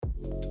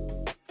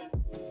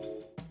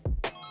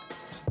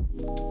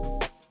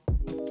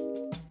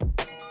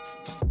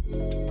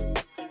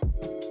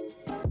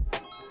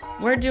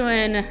We're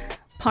doing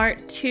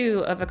part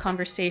 2 of a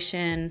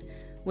conversation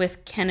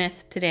with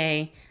Kenneth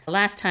today.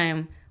 Last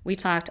time we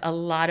talked a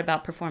lot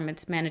about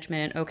performance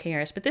management and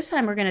OKRs, but this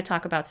time we're going to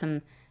talk about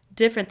some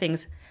different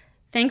things.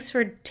 Thanks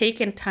for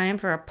taking time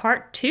for a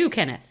part 2,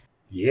 Kenneth.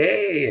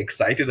 Yay,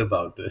 excited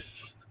about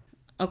this.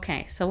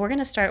 Okay, so we're going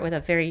to start with a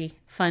very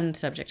fun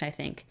subject, I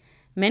think.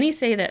 Many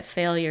say that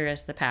failure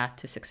is the path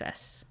to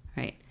success,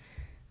 right?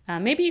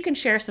 Maybe you can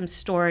share some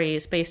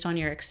stories based on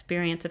your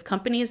experience of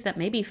companies that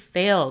maybe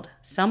failed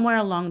somewhere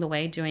along the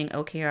way doing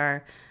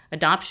OKR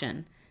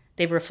adoption.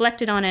 They've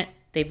reflected on it,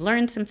 they've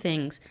learned some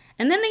things,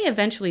 and then they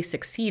eventually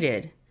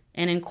succeeded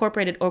and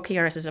incorporated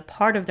OKRs as a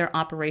part of their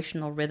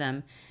operational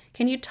rhythm.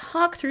 Can you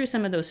talk through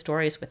some of those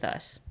stories with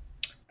us?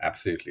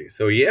 Absolutely.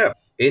 So, yeah,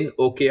 in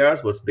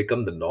OKRs, what's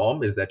become the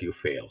norm is that you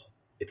fail.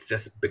 It's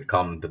just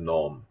become the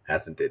norm,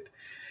 hasn't it?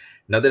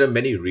 Now, there are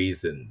many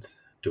reasons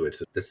to it.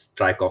 So, let's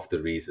strike off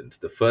the reasons.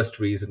 The first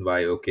reason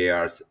why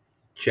OKRs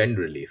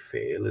generally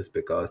fail is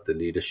because the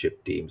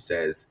leadership team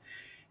says,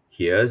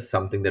 here's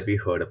something that we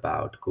heard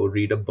about. Go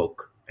read a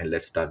book and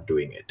let's start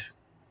doing it.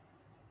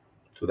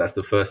 So that's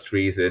the first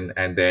reason.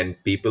 And then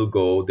people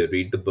go, they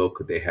read the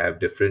book, they have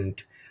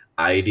different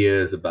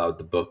ideas about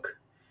the book.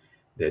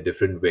 There are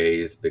different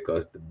ways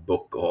because the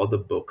book or the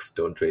books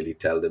don't really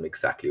tell them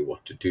exactly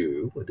what to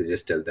do. They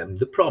just tell them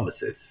the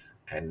promises.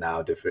 And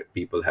now different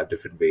people have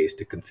different ways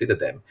to consider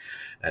them.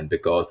 And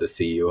because the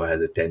CEO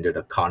has attended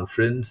a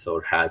conference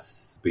or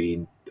has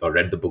been or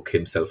read the book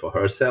himself or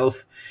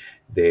herself,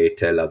 they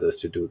tell others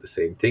to do the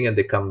same thing and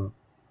they come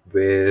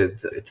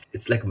with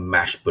it's like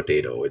mashed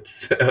potato.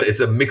 It's it's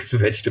a mixed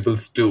vegetable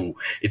stew.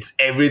 It's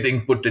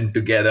everything put in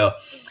together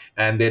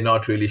and they're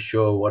not really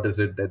sure what is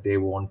it that they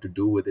want to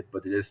do with it,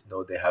 but they just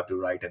know they have to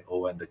write an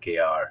O and the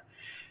KR.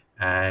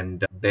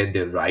 And then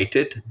they write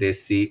it, they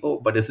see, oh,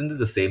 but isn't it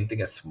the same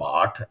thing as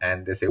smart?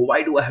 And they say,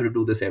 why do I have to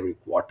do this every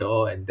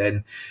quarter? And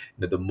then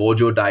the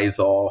mojo dies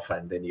off,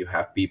 and then you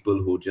have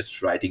people who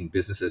just writing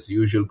business as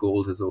usual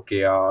goals as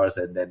OKRs,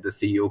 and then the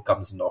CEO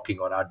comes knocking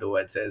on our door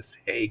and says,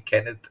 hey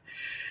Kenneth,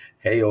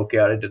 hey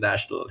OKR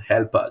International,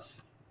 help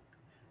us.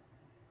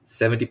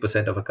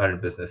 70% of our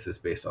current business is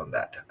based on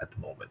that at the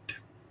moment.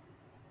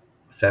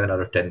 7 out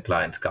of 10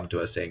 clients come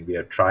to us saying we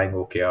are trying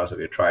OKRs or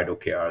we have tried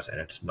OKRs and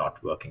it's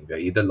not working.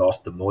 We either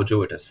lost the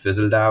mojo, it has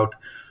fizzled out,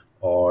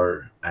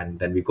 and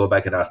then we go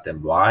back and ask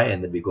them why,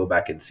 and then we go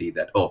back and see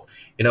that, oh,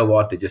 you know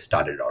what, they just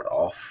started out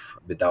off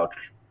without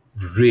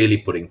really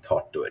putting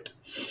thought to it.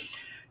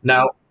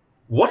 Now,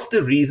 what's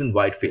the reason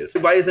why it fails?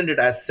 Why isn't it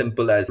as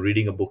simple as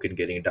reading a book and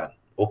getting it done?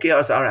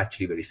 OKRs are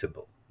actually very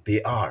simple.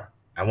 They are.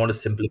 I want to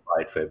simplify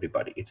it for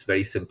everybody. It's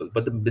very simple.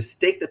 But the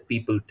mistake that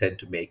people tend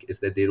to make is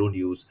that they don't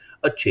use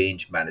a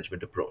change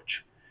management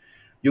approach.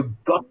 You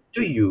got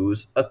to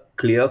use a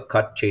clear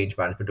cut change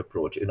management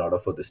approach in order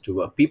for this to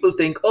work. People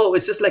think, oh,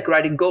 it's just like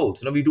writing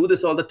goals. We do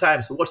this all the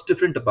time. So what's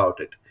different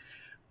about it?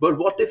 But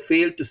what they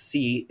fail to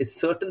see is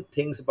certain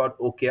things about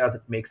OKRs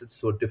that makes it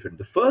so different.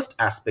 The first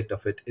aspect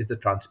of it is the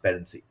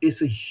transparency.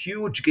 It's a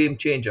huge game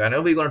changer. I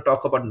know we're going to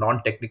talk about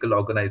non-technical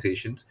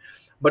organizations,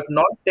 but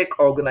non-tech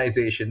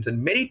organizations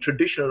and many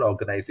traditional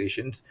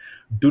organizations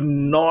do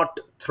not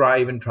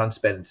thrive in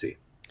transparency.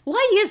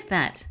 Why is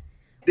that?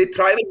 They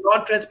thrive in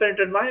non-transparent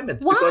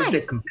environments because Why?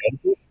 they're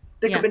competitive.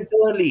 They Yeah. come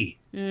internally.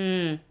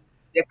 Mm.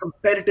 They're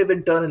competitive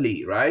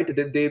internally, right?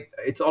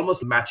 It's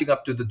almost matching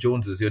up to the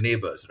Joneses, your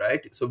neighbors,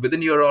 right? So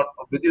within your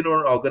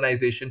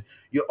organization,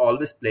 you're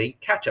always playing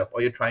catch up,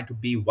 or you're trying to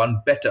be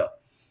one better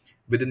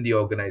within the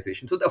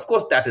organization. So of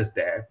course that is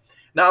there.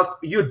 Now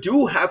you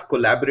do have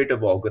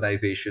collaborative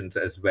organizations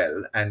as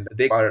well, and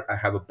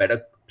have a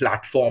better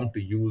platform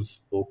to use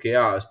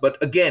OKRs. But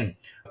again,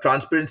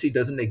 transparency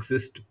doesn't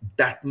exist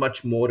that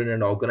much more in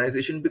an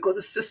organization because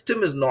the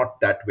system is not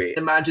that way.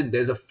 Imagine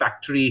there's a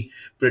factory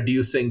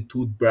producing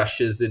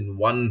toothbrushes in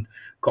one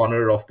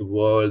corner of the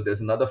world. There's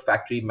another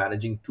factory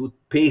managing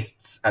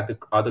toothpastes at the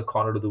other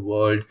corner of the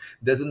world.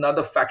 There's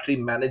another factory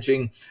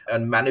managing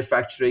and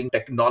manufacturing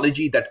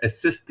technology that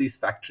assists these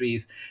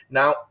factories.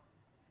 Now,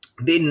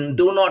 they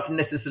do not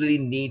necessarily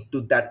need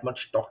to that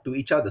much talk to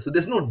each other. So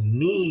there's no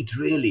need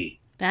really,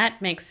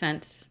 That makes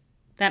sense.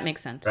 That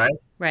makes sense. right?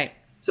 Right.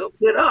 So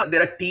there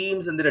are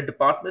teams and there are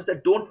departments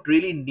that don't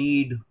really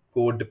need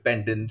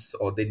codependence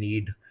or they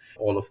need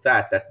all of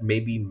that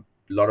maybe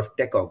a lot of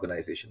tech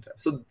organizations have.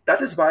 So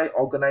that is why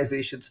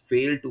organizations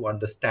fail to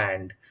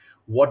understand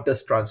what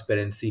does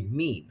transparency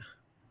mean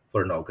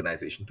for an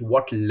organization. To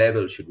what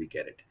level should we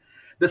get it?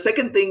 The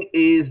second thing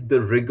is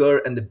the rigor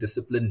and the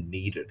discipline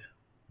needed.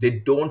 They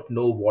don't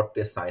know what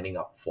they're signing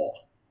up for.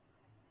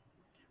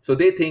 So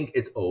they think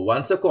it's, oh,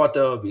 once a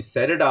quarter, we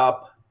set it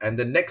up, and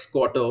the next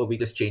quarter, we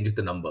just change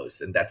the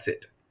numbers, and that's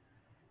it.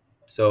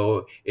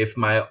 So if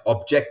my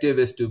objective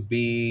is to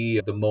be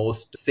the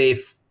most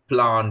safe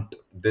plant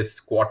this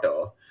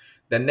quarter,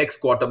 then next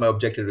quarter, my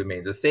objective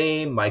remains the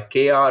same. My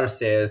KR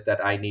says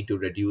that I need to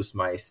reduce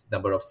my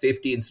number of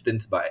safety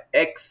incidents by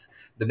X.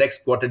 The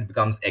next quarter, it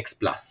becomes X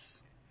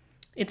plus.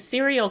 It's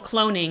serial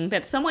cloning,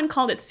 that someone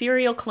called it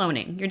serial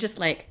cloning. You're just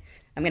like,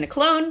 I'm going to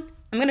clone,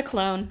 I'm going to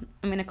clone,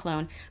 I'm going to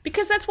clone.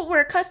 Because that's what we're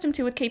accustomed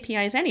to with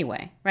KPIs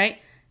anyway, right?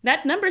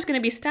 That number is going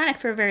to be static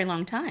for a very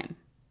long time.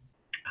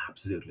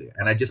 Absolutely.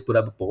 And I just put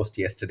up a post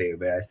yesterday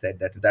where I said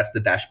that that's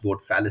the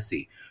dashboard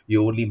fallacy.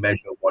 You only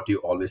measure what you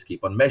always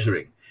keep on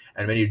measuring.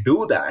 And when you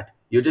do that,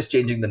 you're just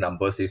changing the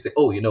numbers. So you say,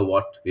 oh, you know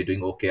what? We're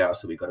doing OKR,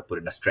 so we got to put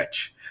in a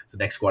stretch. So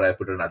next quarter, I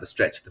put another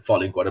stretch. The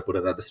following quarter, put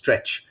another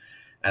stretch.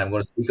 And I'm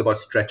going to speak about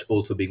stretch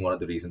also being one of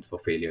the reasons for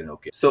failure in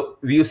OKR. So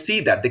you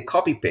see that they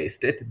copy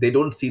paste it. They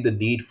don't see the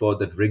need for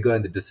the rigor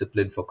and the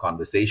discipline for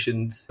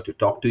conversations, to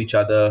talk to each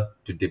other,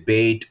 to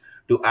debate,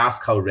 to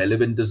ask how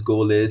relevant this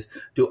goal is,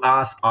 to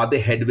ask, are there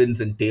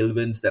headwinds and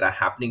tailwinds that are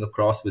happening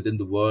across within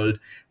the world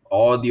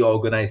or the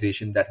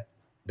organization that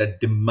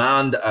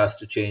demand us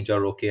to change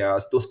our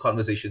OKRs? Those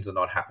conversations are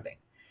not happening.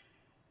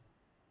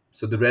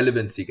 So the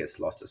relevancy gets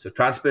lost. So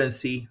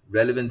transparency,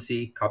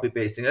 relevancy, copy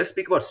pasting. Let's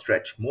speak about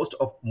stretch. Most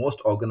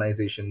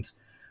organizations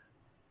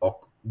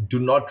do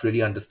not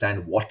really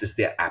understand what is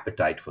their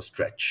appetite for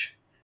stretch.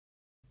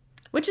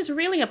 Which is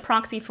really a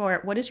proxy for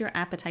what is your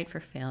appetite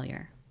for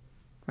failure,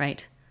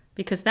 right?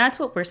 Because that's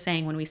what we're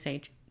saying when we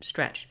say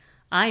stretch.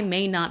 I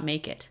may not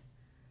make it.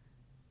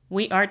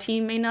 Our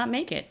team may not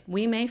make it.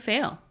 We may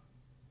fail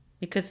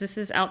because this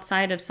is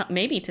outside of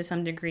maybe to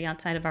some degree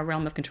outside of our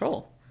realm of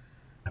control.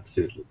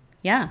 Absolutely.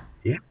 Yeah.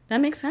 Yes. That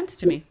makes sense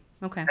to me.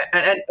 Okay.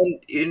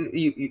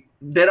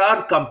 There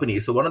are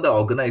companies. So one of the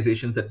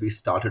organizations that we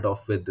started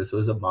off with, this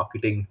was a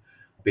marketing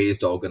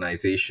based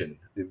organization.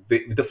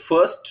 The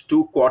first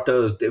 2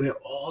 quarters, they were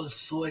all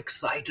so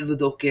excited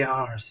with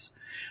OKRs.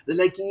 They're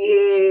like,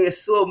 yay,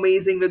 so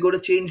amazing. We're going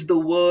to change the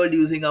world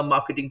using our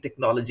marketing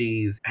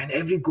technologies. And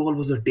every goal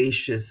was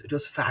audacious. It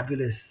was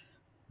fabulous.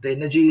 The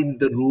energy in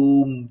the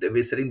room, they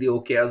were setting the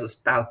OKRs was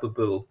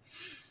palpable.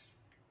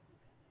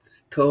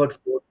 Third,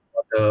 fourth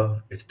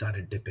quarter, it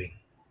started dipping.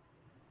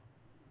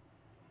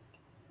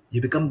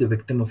 You become the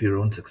victim of your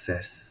own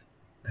success.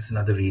 That's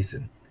another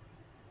reason.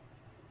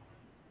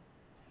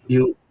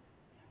 You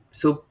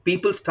So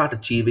people start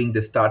achieving,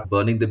 they start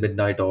burning the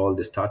midnight oil,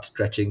 they start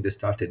stretching, they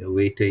start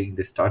innovating,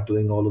 they start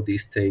doing all of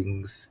these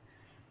things.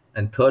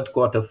 And third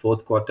quarter,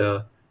 fourth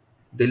quarter,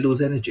 they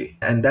lose energy.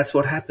 And that's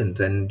what happens.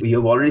 And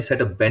you've already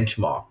set a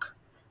benchmark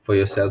for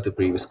yourself the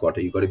previous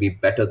quarter. You've got to be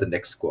better the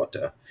next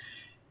quarter.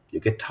 You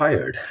get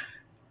tired.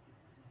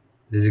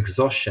 There's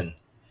exhaustion.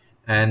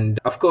 And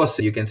of course,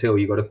 you can say, oh,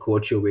 you got to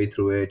coach your way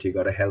through it. You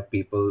got to help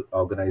people,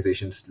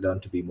 organizations learn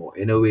to be more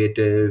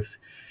innovative.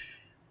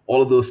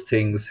 All of those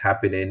things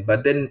happen in.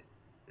 But then,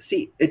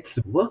 see, it's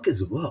work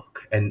is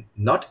work. And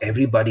not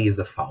everybody is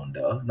the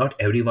founder. Not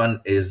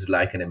everyone is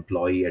like an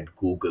employee at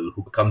Google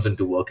who comes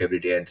into work every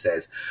day and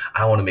says,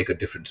 I want to make a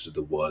difference to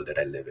the world that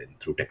I live in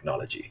through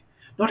technology.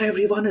 Not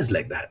everyone is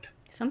like that.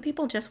 Some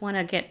people just want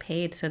to get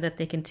paid so that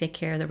they can take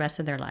care of the rest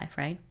of their life,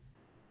 right?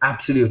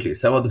 Absolutely.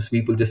 Some of those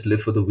people just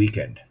live for the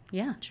weekend.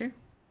 Yeah, sure.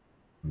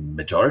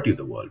 Majority of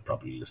the world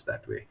probably lives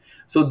that way.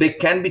 So they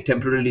can be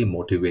temporarily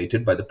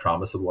motivated by the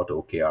promise of what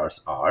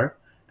OKRs are,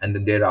 and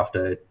then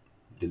thereafter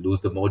they lose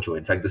the mojo.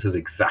 In fact, this is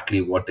exactly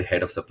what the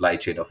head of supply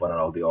chain of one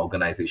of the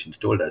organizations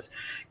told us.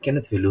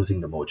 Kenneth, we're losing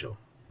the mojo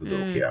with the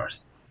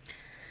OKRs.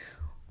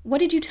 What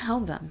did you tell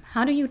them?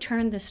 How do you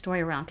turn this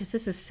story around? Because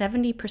this is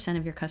 70%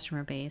 of your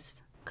customer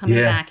base coming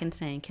Yeah. back and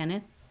saying,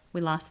 Kenneth,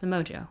 we lost the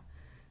mojo.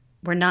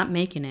 We're not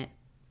making it.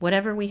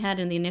 Whatever we had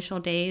in the initial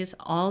days,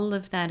 all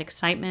of that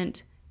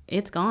excitement,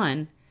 it's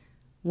gone.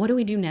 What do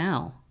we do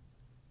now?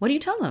 What do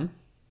you tell them?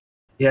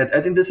 Yeah, I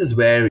think this is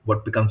where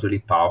what becomes really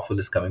powerful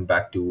is coming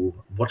back to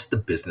what's the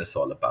business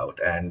all about.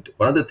 And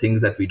one of the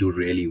things that we do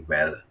really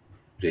well,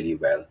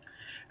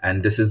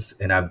 and this is,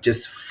 and I'm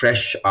just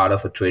fresh out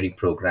of a training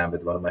program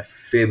with one of my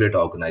favorite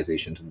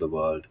organizations in the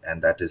world,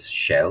 and that is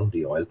Shell,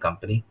 the oil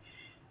company.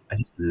 I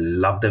just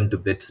love them to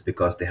bits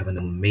because they have an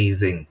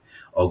amazing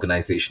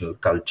organizational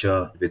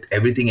culture with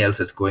everything else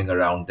that's going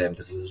around them.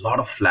 There's a lot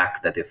of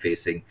flack that they're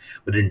facing,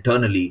 but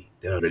internally,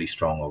 they're a really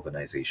strong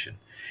organization.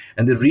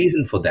 And the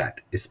reason for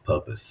that is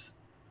purpose.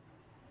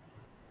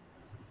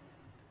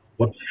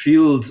 What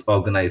fuels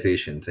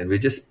organizations, and we're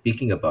just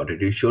speaking about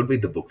it. You showed me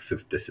the book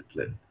Fifth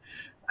Discipline.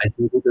 I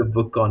showed you the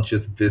book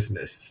Conscious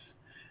Business.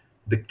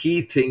 The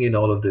key thing in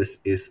all of this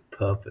is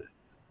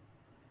purpose,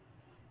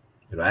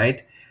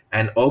 right?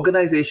 And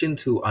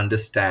organizations who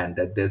understand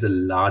that there's a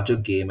larger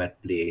game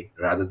at play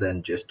rather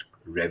than just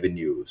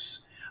revenues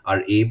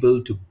are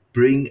able to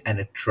bring and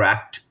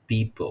attract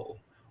people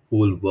who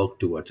will work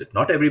towards it.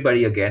 Not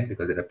everybody, again,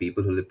 because there are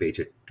people who live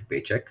paycheck to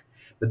paycheck,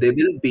 but there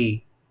will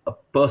be a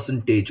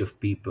percentage of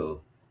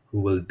people who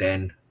will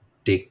then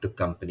take the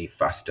company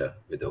faster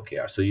with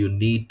OKR. So you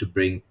need to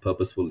bring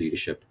purposeful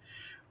leadership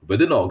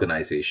within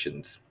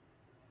organizations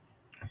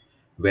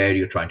where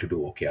you're trying to do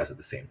OKRs at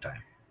the same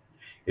time.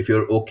 If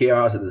your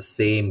OKRs are the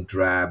same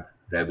drab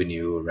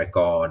revenue,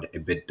 record,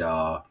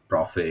 EBITDA,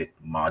 profit,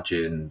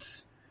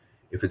 margins,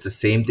 if it's the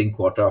same thing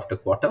quarter after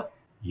quarter,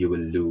 you will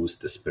lose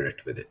the spirit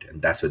with it.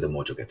 And that's where the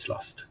mojo gets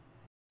lost.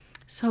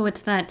 So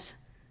it's that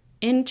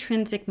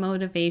intrinsic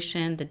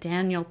motivation, the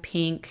Daniel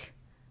Pink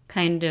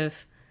kind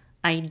of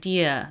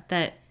idea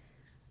that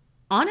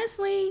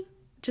honestly,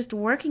 just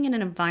working in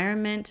an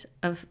environment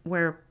of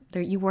where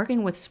you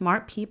working with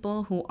smart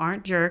people who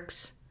aren't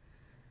jerks,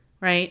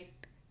 right?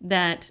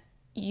 That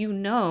you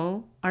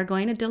know are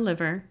going to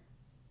deliver.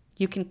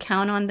 You can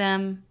count on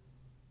them.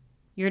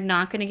 You're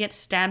not going to get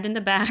stabbed in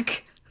the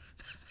back,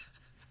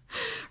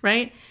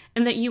 right?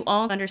 And that you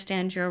all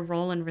understand your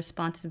role and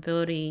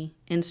responsibility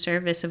in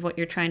service of what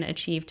you're trying to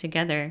achieve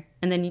together.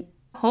 And then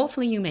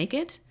hopefully you make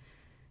it.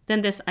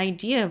 Then this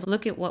idea of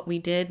look at what we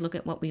did, look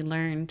at what we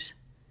learned,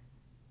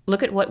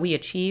 look at what we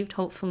achieved,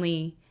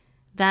 hopefully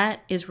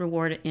that is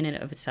reward in and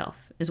of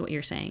itself, is what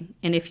you're saying.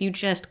 And if you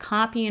just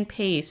copy and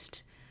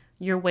paste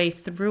your way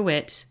through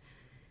it,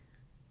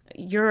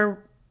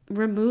 you're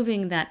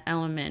removing that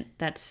element,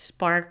 that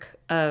spark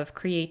of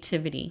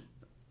creativity.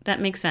 That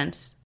makes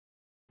sense.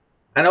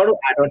 And I want to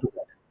add on to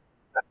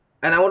that.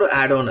 And I want to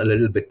add on a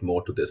little bit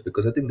more to this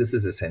because I think this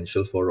is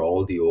essential for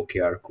all the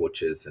OKR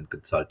coaches and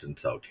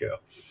consultants out here,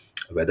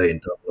 whether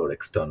internal or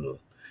external.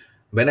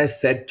 When I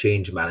said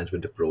change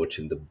management approach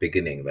in the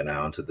beginning, when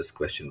I answered this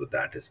question with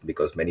that, is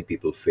because many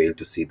people fail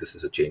to see this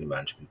as a change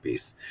management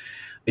piece.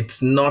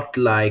 It's not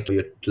like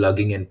you're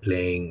plugging and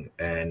playing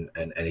an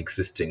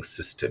existing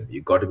system.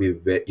 You got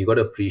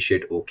to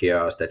appreciate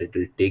OKRs that it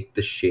will take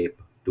the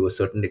shape to a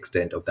certain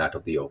extent of that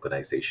of the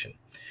organization.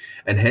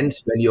 And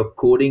hence, when you're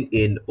coding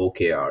in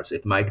OKRs,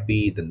 it might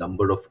be the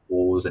number of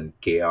O's and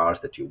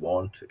KRs that you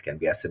want. It can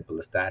be as simple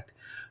as that.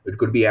 It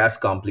could be as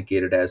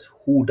complicated as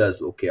who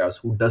does OKRs,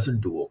 who doesn't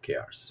do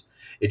OKRs.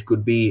 It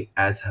could be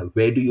as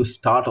where do you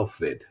start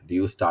off with? Do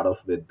you start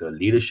off with the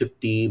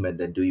leadership team and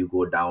then do you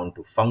go down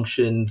to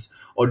functions?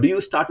 Or do you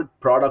start with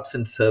products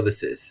and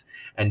services?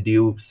 And do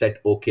you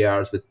set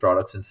OKRs with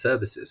products and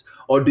services?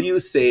 Or do you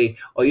say,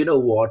 oh, you know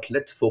what,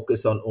 let's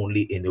focus on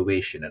only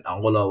innovation and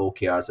all our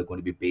OKRs are going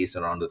to be based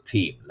around the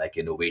theme like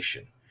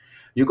innovation?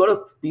 You got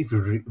to be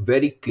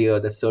very clear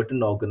that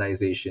certain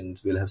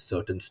organizations will have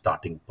certain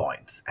starting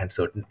points and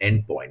certain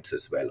end points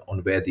as well on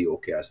where the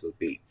OKRs will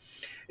be.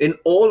 In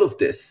all of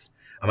this,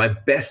 my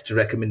best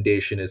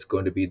recommendation is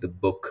going to be the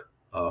book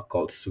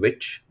called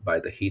Switch by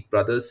the Heath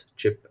brothers,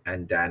 Chip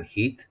and Dan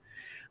Heath,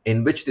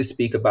 in which they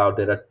speak about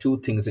there are two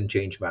things in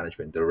change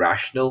management: the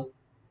rational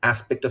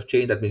aspect of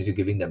change, that means you're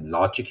giving them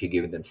logic, you're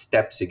giving them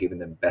steps, you're giving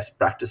them best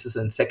practices,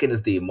 and second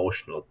is the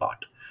emotional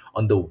part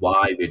on the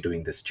why we're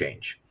doing this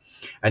change.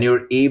 And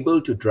you're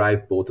able to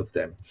drive both of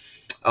them.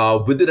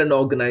 Within an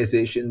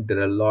organization, there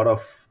are a lot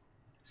of,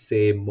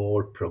 say,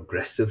 more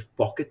progressive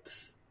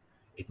pockets.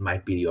 It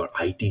might be your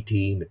IT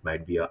team, it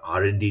might be your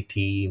R&D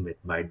team, it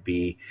might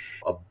be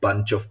a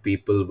bunch of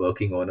people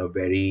working on a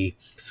very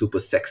super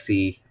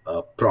sexy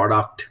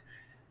product.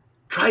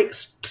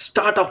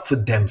 Start off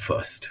with them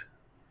first.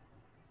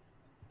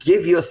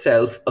 Give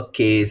yourself a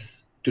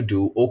case to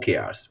do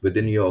OKRs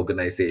within your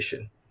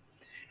organization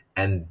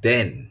and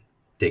then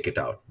take it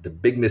out. The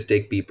big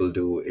mistake people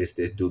do is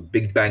they do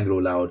big bang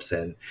rollouts.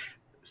 And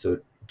so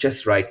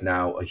just right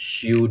now, a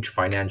huge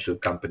financial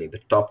company,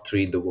 the top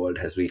three in the world,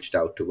 has reached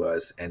out to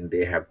us and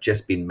they have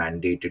just been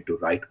mandated to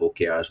write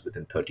OKRs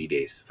within 30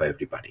 days for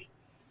everybody.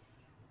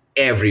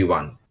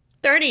 Everyone.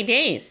 30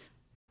 days.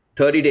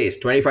 30 days,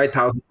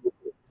 25,000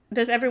 people.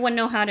 Does everyone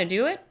know how to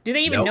do it? Do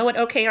they even Nope. know what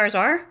OKRs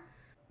are?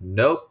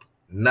 Nope.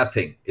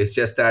 Nothing. It's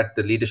just that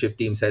the leadership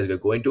team says we're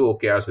going to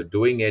OKRs, we're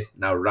doing it,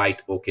 now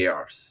write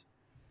OKRs.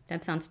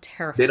 That sounds They're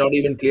terrifying. not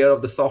even clear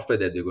of the software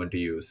that they're going to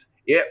use.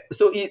 Yeah,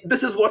 so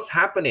this is what's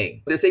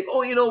happening. They're saying,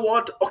 oh, you know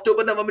what?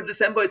 October, November,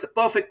 December is a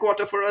perfect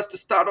quarter for us to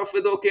start off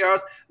with OKRs.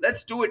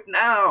 Let's do it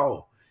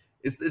now.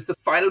 It's the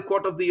final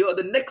quarter of the year.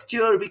 The next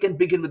year, we can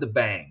begin with a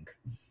bang.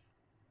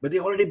 But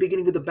they're already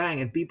beginning with a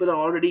bang, and people are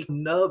already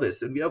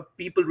nervous. And we have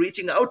people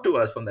reaching out to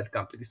us from that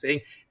company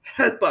saying,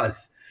 help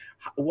us.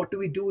 What do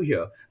we do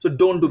here? So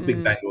don't do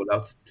big bang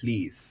rollouts.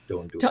 Please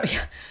don't do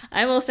that.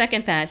 I will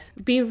second that.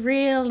 Be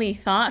really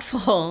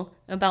thoughtful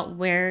about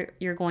where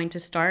you're going to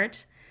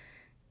start.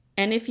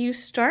 And if you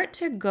start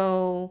to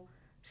go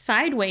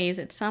sideways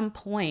at some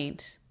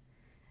point,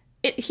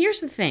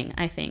 here's the thing,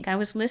 I think. I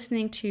was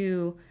listening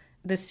to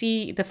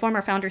the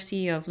former founder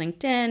CEO of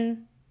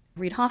LinkedIn,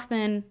 Reid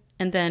Hoffman,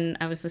 and then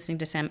I was listening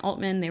to Sam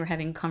Altman. They were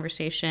having a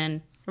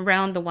conversation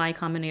around the Y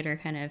Combinator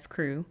kind of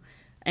crew.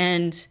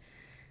 And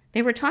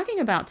they were talking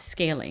about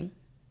scaling.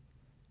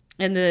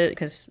 And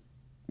because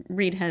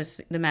Reid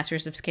has the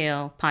Masters of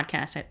Scale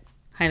podcast. I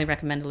highly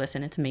recommend to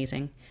listen. It's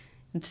amazing.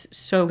 It's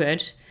so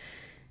good.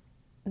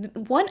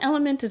 One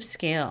element of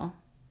scale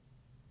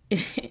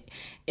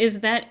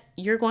is that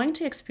you're going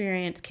to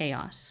experience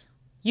chaos.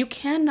 You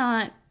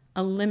cannot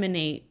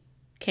eliminate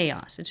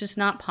chaos. It's just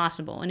not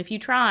possible. And if you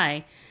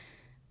try,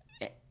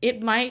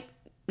 it might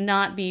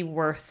not be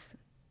worth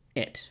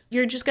it.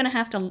 You're just going to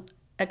have to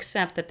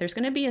accept that there's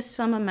going to be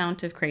some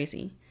amount of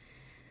crazy.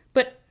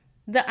 But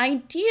the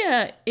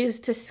idea is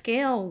to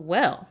scale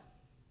well,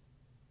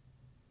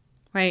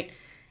 right?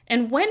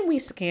 And when we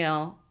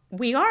scale,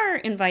 we are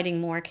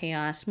inviting more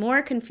chaos,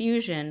 more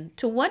confusion.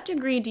 To what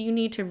degree do you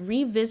need to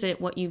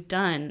revisit what you've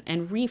done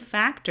and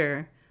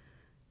refactor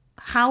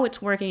how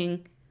it's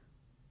working,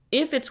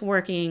 if it's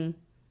working,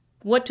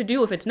 what to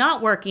do if it's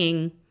not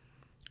working?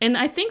 And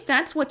I think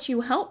that's what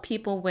you help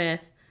people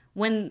with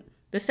when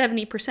the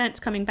 70% is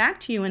coming back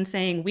to you and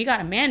saying, we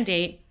got a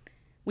mandate.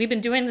 We've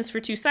been doing this for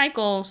 2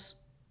 cycles.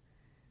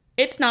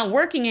 It's not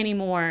working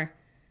anymore.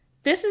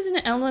 This is an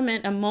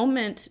element, a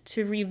moment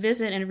to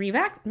revisit and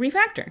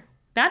refactor.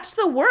 That's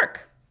the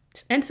work.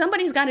 And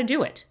somebody's got to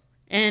do it.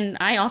 And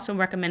I also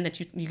recommend that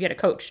you get a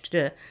coach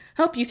to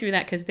help you through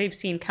that, because they've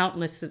seen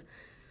countless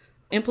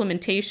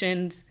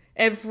implementations,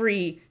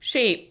 every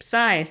shape,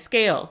 size,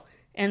 scale,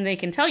 and they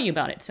can tell you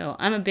about it. So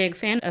I'm a big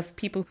fan of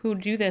people who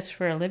do this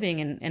for a living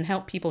and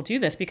help people do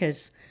this,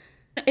 because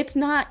it's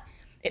not,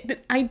 the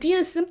idea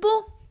is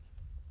simple.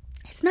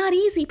 It's not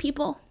easy,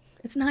 people.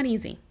 It's not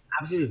easy.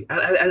 Absolutely.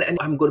 And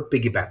I'm going to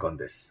piggyback on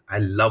this. I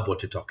love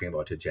what you're talking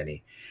about here,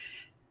 Jenny.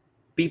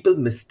 People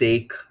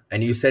mistake,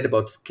 and you said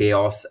about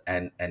chaos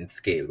and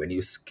scale. When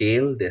you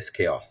scale, there's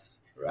chaos,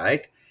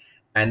 right?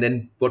 And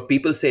then what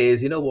people say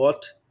is, you know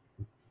what?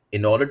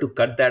 In order to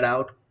cut that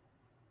out,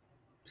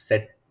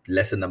 set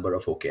lesser number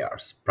of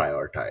OKRs,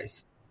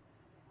 prioritize.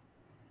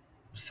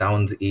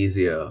 Sounds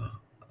easier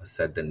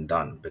said than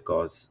done,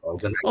 because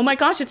Oh my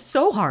gosh, it's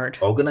so hard.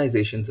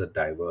 organizations are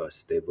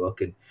diverse. They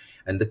work in,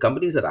 and the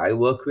companies that I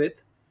work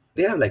with,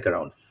 they have like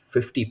around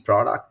 50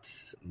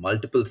 products,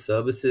 multiple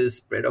services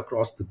spread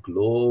across the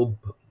globe,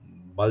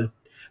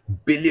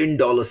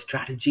 billion-dollar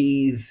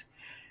strategies.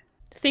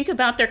 Think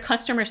about their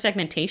customer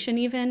segmentation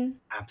even.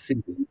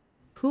 Absolutely.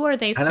 Who are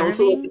they And I also work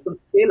serving? with some Oh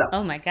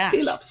scale-ups, my gosh.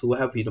 scale-ups who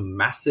have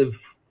massive,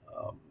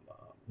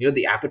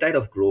 the appetite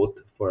of growth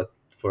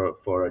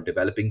for a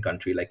developing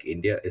country like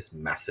India is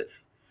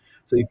massive.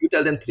 So if you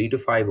tell them 3 to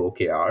 5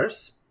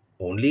 OKRs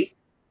only,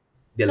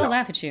 they They'll love.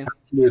 laugh at you.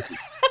 Absolutely.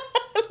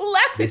 They'll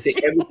laugh They at say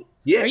you. everything.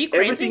 Yeah, Are you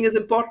everything crazy? is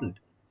important.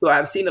 So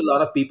I've seen a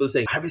lot of people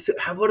saying, have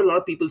heard a lot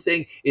of people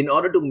saying, in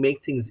order to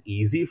make things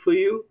easy for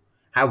you,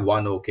 have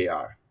one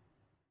OKR.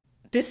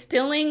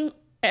 Distilling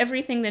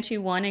everything that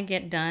you want to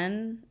get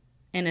done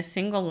in a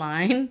single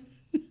line.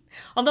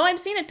 Although I've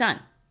seen it done.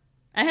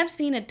 I have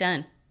seen it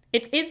done.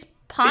 It is It is.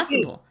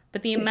 possible,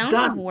 but the It's amount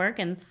of done. work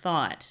and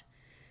thought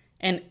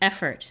and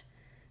effort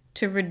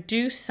to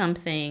reduce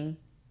something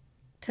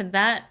to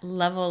that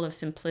level of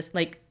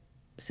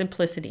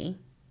simplicity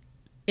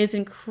is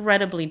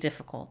incredibly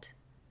difficult.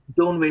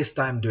 Don't waste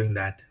time doing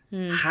that.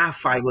 Have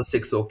 5 or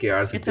 6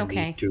 OKRs if It's you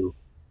okay. need to.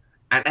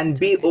 And It's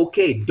be okay.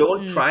 okay.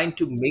 Don't try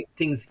to make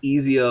things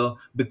easier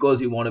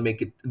because you want to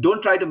make it.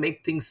 Don't try to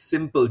make things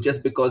simple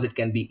just because it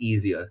can be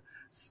easier.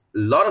 A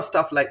lot of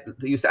stuff, like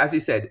you, as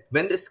you said,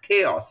 when there's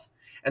chaos,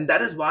 and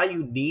that is why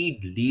you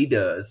need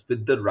leaders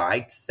with the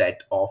right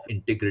set of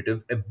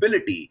integrative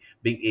ability,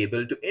 being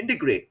able to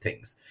integrate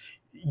things.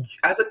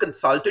 As a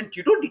consultant,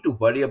 you don't need to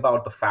worry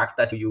about the fact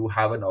that you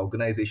have an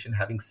organization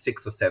having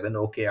 6 or 7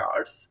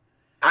 OKRs.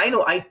 I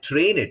know, I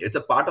train it. It's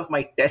a part of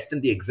my test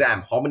in the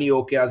exam. How many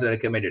OKRs are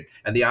recommended?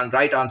 And the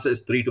right answer is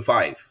 3 to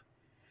 5.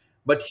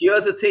 But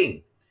here's the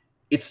thing,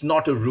 it's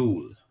not a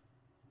rule.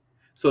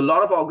 So a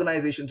lot of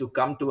organizations who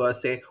come to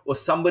us say, "Oh,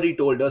 somebody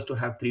told us to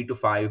have 3 to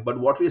 5." But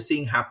what we're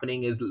seeing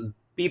happening is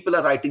people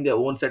are writing their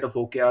own set of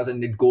OKRs,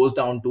 and it goes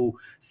down to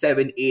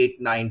 7, 8,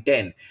 9,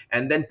 10.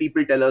 And then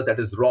people tell us that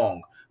is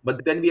wrong.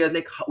 But then we are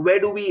like, where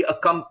do we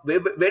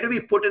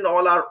put in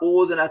all our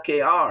O's and our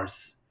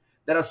KRs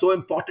that are so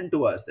important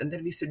to us? And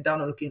then we sit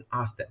down and okay, and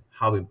ask them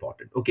how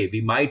important. Okay,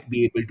 we might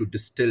be able to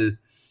distill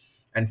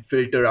and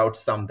filter out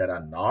some that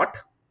are not,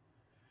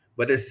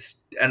 but it's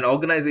an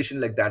organization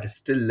like that is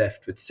still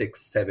left with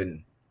 6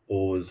 7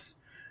 O's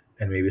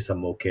and maybe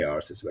some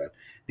OKRs as well.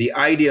 The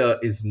idea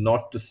is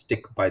not to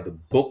stick by the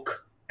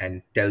book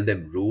and tell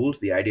them rules.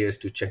 The idea is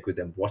to check with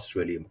them what's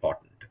really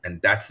important,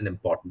 and that's an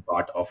important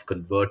part of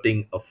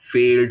converting a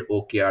failed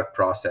OKR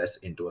process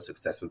into a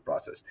successful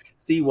process.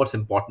 See what's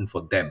important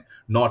for them,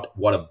 not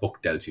what a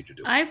book tells you to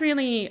do. I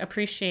really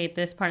appreciate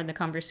this part of the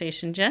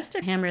conversation just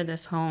to hammer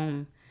this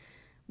home.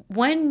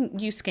 When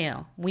you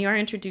scale, we are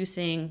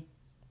introducing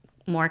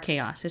more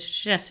chaos.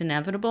 It's just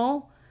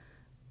inevitable.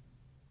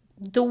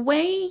 The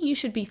way you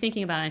should be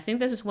thinking about it, I think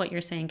this is what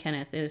you're saying,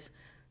 Kenneth, is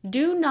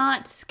do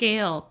not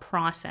scale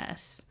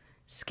process,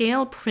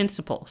 scale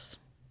principles.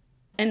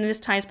 And this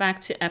ties back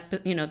to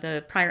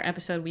the prior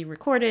episode we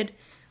recorded,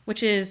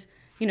 which is,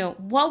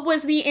 what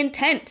was the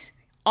intent?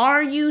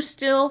 Are you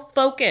still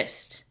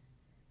focused?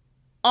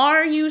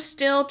 Are you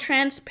still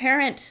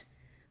transparent?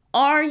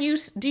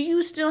 Do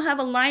you still have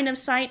a line of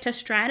sight to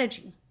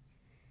strategy?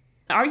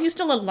 Are you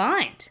still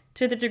aligned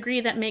to the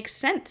degree that makes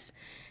sense?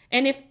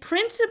 And if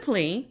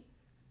principally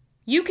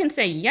you can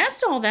say yes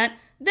to all that,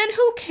 then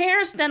who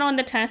cares that on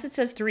the test it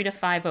says 3 to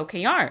 5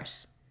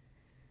 OKRs?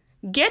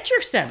 Get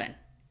your 7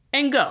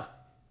 and go.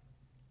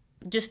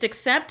 Just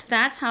accept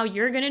that's how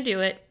you're going to do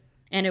it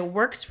and it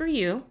works for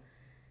you,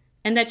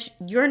 and that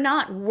you're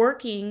not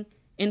working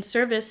in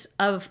service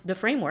of the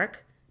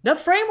framework. The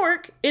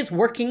framework is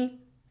working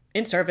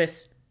in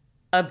service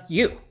of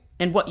you.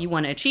 and what you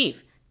want to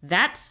achieve.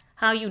 That's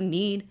how you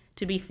need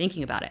to be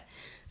thinking about it.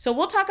 So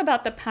we'll talk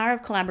about the power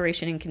of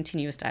collaboration and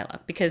continuous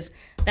dialogue, because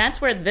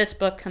that's where this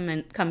book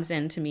comes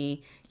in to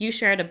me. You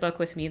shared a book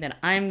with me that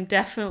I'm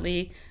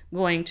definitely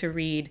going to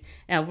read.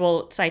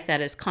 We'll cite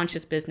that as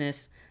Conscious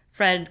Business,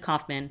 Fred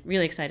Kaufman.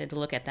 Really excited to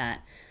look at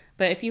that.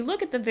 But if you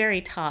look at the very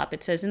top,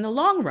 it says, in the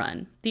long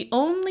run, the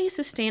only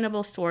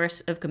sustainable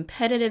source of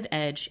competitive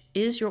edge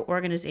is your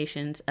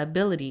organization's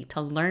ability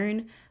to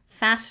learn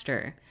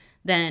faster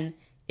than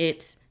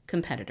its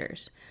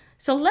competitors.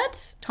 So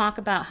let's talk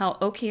about how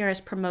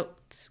OKRs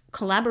promotes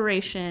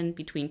collaboration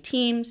between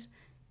teams.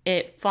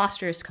 It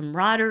fosters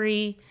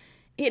camaraderie.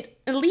 It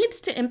leads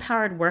to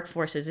empowered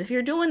workforces. If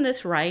you're doing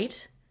this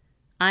right,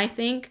 I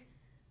think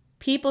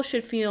people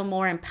should feel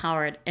more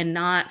empowered and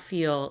not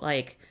feel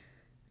like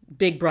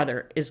Big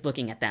Brother is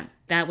looking at them.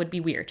 That would be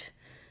weird.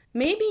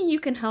 Maybe you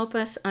can help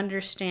us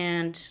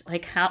understand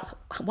like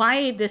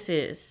why this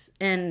is,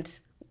 and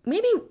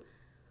maybe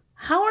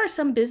how are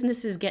some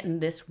businesses getting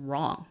this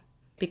wrong?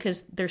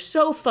 Because they're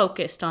so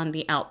focused on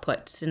the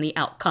outputs and the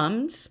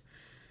outcomes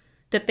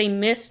that they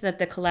miss that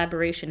the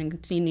collaboration and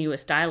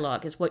continuous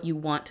dialogue is what you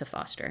want to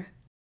foster.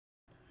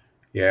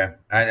 Yeah,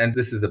 and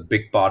this is a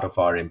big part of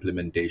our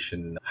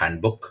implementation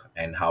handbook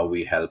and how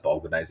we help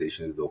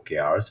organizations with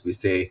OKRs. We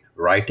say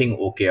writing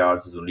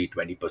OKRs is only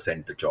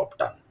 20% the job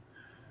done.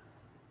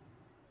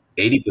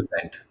 80%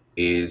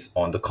 is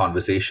on the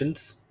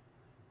conversations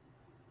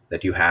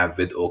that you have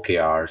with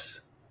OKRs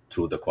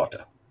through the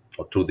quarter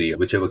or through the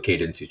whichever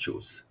cadence you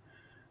choose,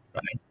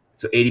 right?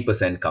 So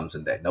 80% comes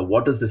in there. Now,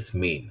 what does this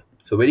mean?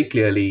 So very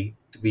clearly,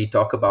 we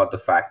talk about the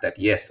fact that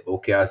yes,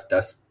 OKRs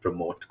does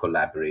promote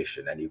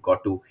collaboration and you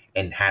got to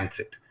enhance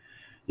it.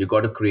 You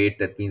got to create,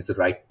 that means, the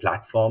right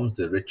platforms,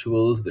 the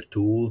rituals, the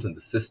tools, and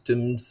the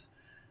systems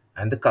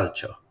and the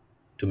culture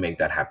to make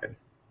that happen,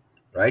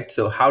 right?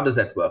 So how does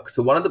that work?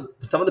 So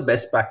some of the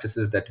best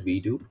practices that we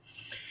do,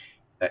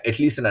 at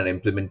least in our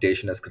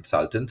implementation as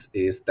consultants,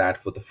 is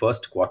that for the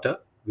first quarter,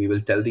 we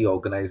will tell the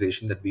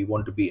organization that we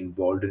want to be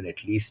involved in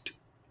at least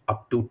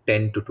up to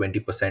 10 to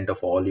 20%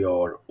 of all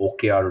your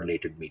OKR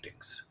related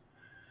meetings.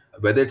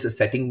 Whether it's a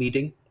setting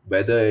meeting,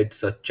 whether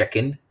it's a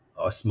check-in,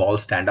 a small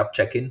stand-up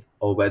check-in,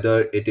 or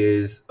whether it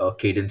is a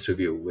cadence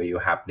review where you're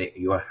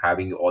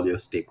having all your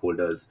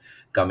stakeholders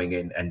coming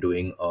in and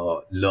doing a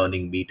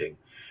learning meeting.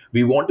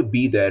 We want to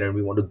be there and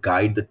we want to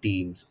guide the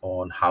teams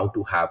on how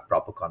to have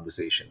proper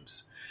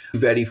conversations.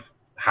 Very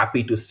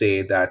happy to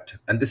say that,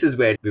 and this is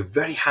where we're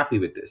very happy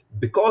with this,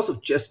 because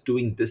of just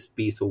doing this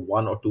piece of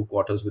 1 or 2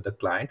 quarters with a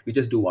client. We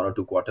just do 1 or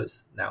 2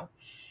 quarters now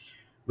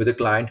with a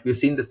client. We've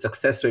seen the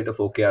success rate of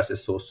OKRs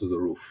is sourced to the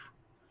roof,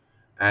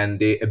 and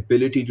the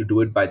ability to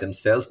do it by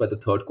themselves by the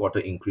third quarter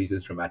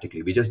increases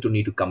dramatically. We just don't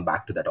need to come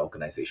back to that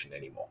organization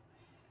anymore.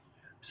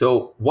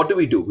 So what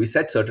do? We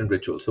set certain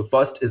rituals. So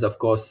first is, of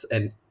course,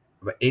 an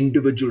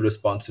individual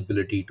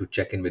responsibility to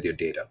check in with your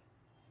data.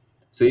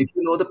 So if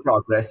you know the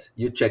progress,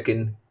 you check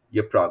in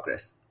your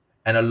progress.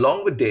 And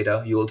along with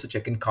data, you also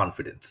check in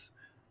confidence.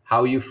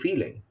 How are you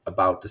feeling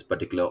about this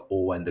particular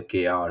O and the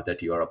KR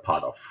that you are a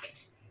part of?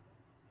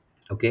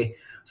 Okay.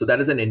 So that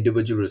is an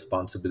individual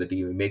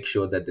responsibility. We make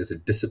sure that there's a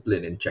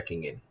discipline in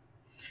checking in.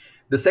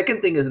 The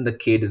second thing is in the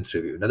cadence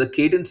review. Now, the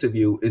cadence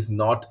review is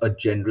not a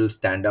general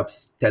stand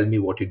ups, tell me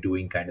what you're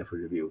doing kind of a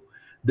review.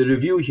 The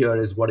review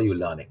here is, what are you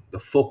learning? The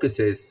focus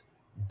is,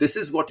 this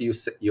is what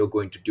you're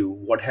going to do.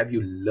 What have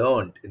you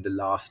learned in the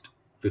last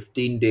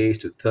 15 days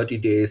to 30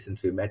 days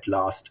since we met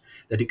last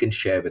that you can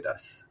share with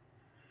us?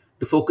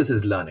 The focus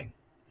is learning.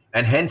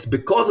 And hence,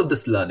 because of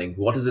this learning,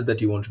 what is it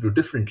that you want to do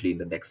differently in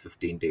the next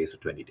 15 days or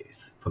 20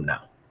 days from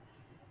now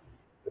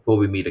before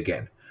we meet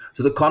again?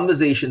 So the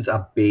conversations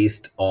are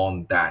based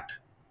on that.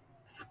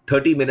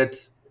 30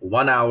 minutes,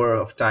 1 hour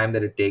of time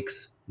that it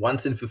takes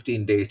once in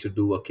 15 days to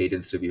do a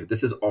cadence review.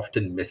 This is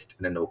often missed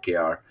in an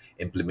OKR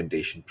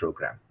implementation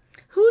program.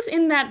 Who's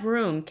in that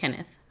room,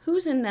 Kenneth?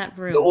 Who's in that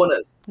The room?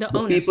 owners, The the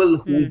owners. people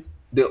who's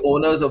the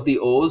owners of the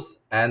O's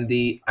and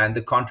the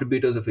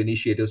contributors of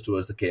initiatives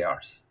towards the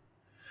KRs.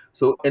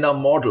 So in our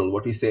model,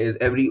 what we say is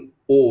every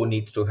O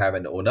needs to have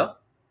an owner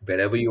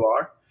wherever you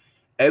are.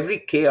 Every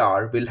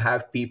KR will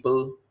have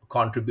people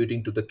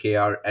contributing to the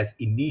KR as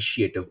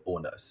initiative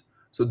owners.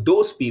 So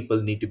those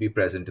people need to be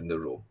present in the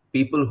room.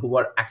 People who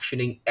are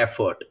actioning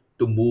effort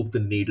to move the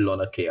needle on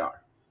a KR.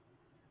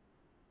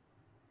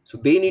 So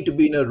they need to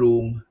be in a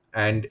room,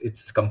 and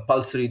it's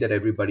compulsory that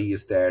everybody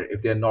is there.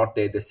 If they're not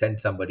there, they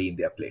send somebody in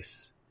their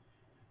place.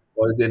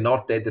 Or if they're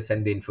not there, they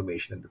send the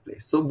information in the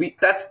place. So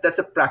that's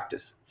a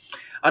practice.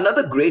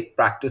 Another great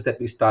practice that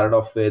we started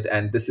off with,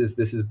 and this has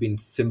been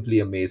simply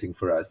amazing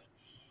for us,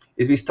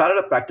 is we started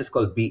a practice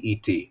called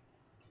BET.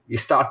 We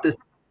start this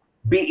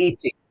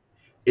BET.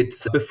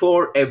 It's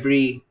before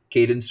every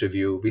cadence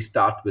review, we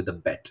start with a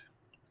bet.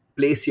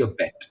 Place your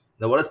bet.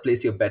 Now, what does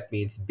place your bet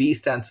means? B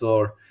stands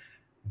for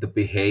the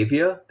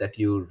behavior that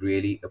you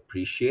really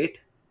appreciate,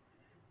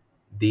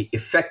 the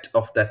effect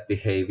of that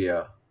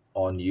behavior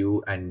on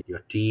you and your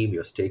team,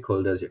 your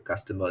stakeholders, your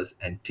customers,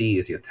 and T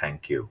is your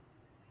thank you.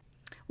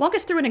 Walk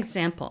us through an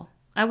example.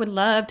 I would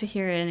love to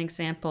hear an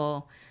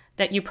example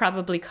that you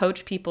probably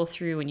coach people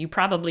through and you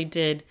probably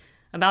did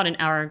about an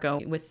hour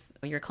ago with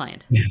your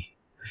client.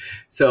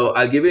 So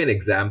I'll give you an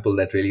example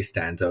that really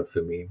stands out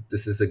for me.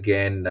 This is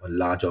again a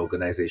large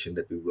organization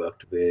that we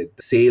worked with.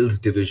 Sales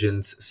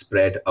divisions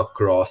spread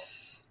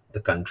across the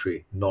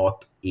country,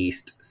 north,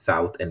 east,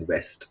 south, and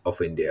west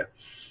of India.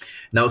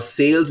 Now,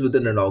 sales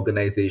within an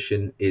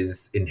organization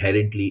is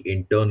inherently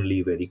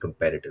internally very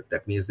competitive.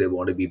 That means they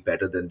want to be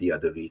better than the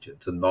other region.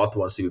 So, North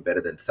wants to be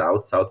better than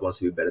South, South wants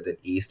to be better than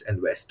East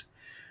and West,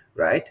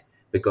 right?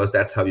 Because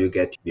that's how you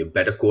get your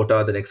better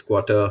quota the next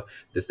quarter.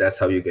 That's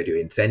how you get your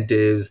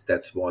incentives.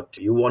 That's what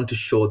you want to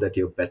show that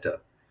you're better.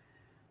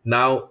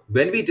 Now,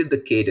 when we did the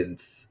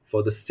cadence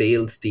for the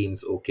sales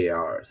team's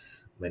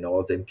OKRs, when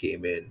all of them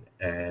came in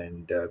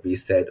and we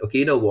said, okay,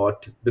 you know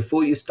what?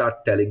 Before you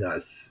start telling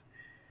us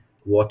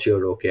what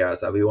your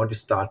OKRs are. We want to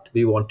start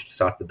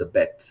with the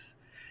bets.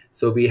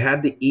 So we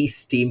had the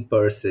East team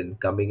person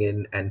coming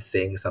in and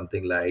saying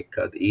something like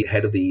the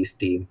head of the East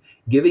team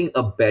giving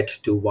a bet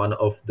to one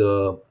of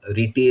the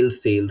retail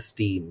sales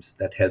teams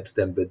that helps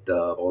them with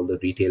all the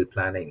retail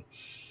planning,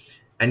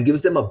 and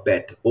gives them a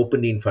bet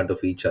openly in front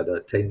of each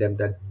other, telling them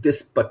that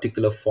this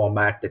particular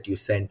format that you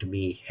sent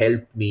me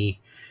helped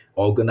me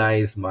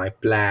organize my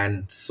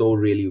plan so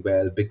really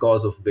well,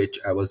 because of which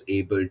I was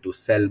able to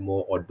sell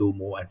more or do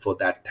more. And for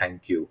that,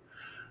 thank you.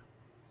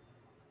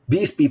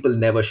 These people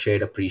never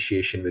shared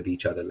appreciation with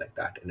each other like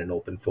that in an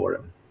open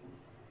forum.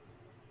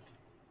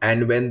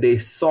 And when they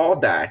saw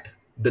that,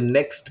 the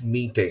next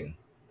meeting,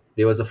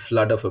 there was a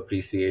flood of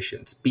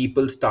appreciations.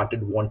 People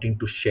started wanting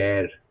to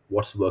share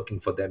what's working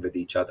for them with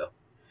each other.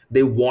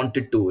 They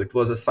wanted to. It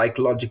was a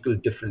psychological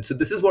difference. So,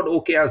 this is what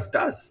OKRs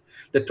does.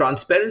 The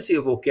transparency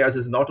of OKRs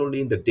is not only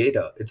in the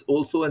data, it's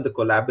also in the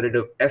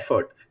collaborative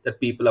effort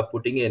that people are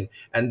putting in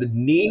and the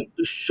need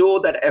to show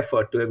that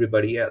effort to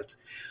everybody else.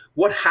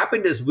 What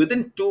happened is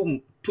within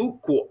 2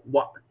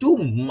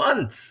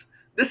 months,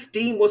 this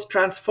team was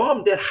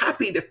transformed. They're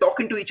happy. They're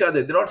talking to each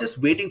other. They're not just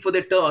waiting for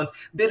their turn.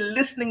 They're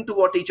listening to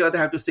what each other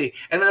have to say.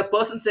 And when a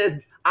person says,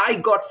 I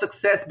got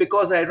success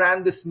because I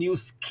ran this new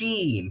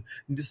scheme,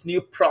 this new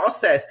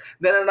process,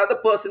 then another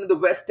person in the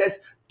West says,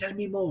 tell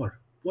me more.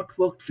 What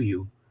worked for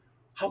you?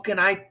 How can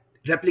I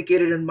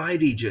replicate it in my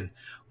region?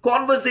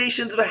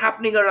 Conversations were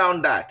happening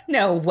around that.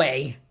 No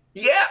way.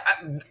 Yeah,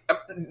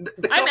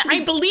 I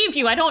believe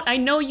you. I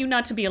know you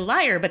not to be a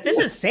liar, but this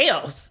is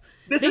sales.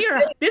 This is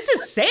sales. This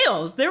is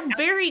sales. They're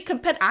very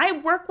competitive. I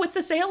work with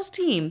the sales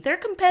team. They're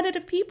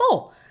competitive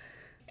people.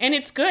 And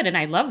it's good. And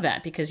I love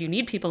that because you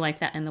need people like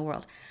that in the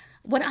world.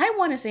 What I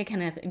want to say,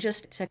 Kenneth,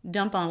 just to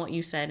dump on what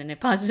you said in a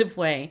positive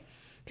way,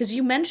 because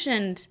you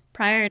mentioned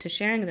prior to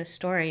sharing this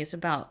story is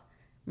about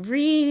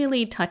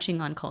really touching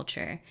on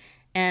culture.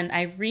 And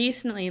I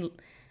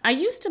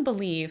used to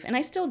believe, and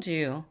I still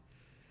do,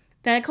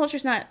 that culture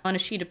is not on a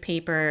sheet of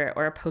paper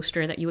or a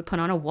poster that you would put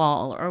on a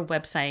wall or a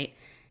website.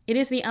 It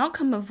is the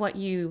outcome of what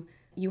you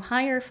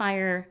hire,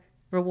 fire,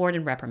 reward,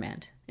 and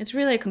reprimand. It's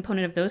really a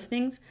component of those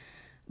things.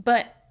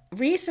 But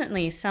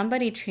recently,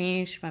 somebody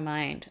changed my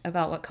mind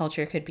about what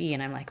culture could be.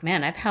 And I'm like,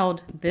 man, I've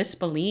held this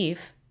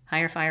belief,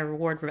 hire, fire,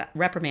 reward,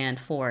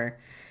 reprimand, for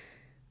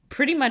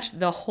pretty much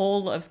the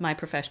whole of my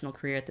professional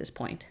career at this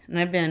point. And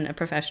I've been a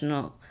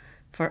professional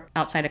for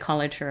outside of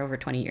college for over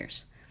 20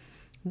 years.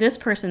 This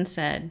person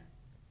said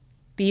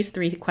these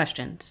 3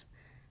 questions.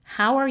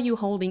 How are you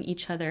holding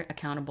each other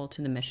accountable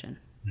to the mission?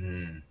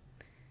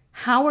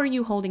 How are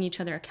you holding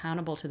each other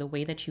accountable to the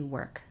way that you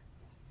work?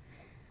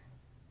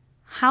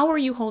 How are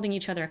you holding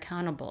each other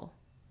accountable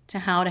to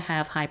how to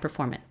have high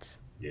performance?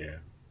 Yeah.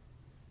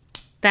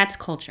 That's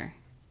culture.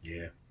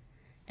 Yeah.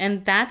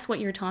 And that's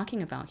what you're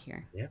talking about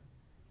here. Yeah.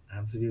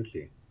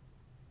 Absolutely.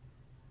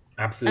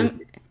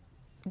 Absolutely.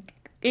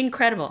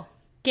 Incredible.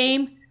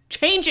 Game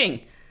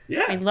changing.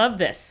 Yeah. I love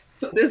this.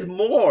 So there's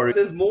more.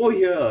 There's more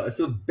here.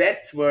 So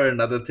bets were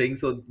another thing.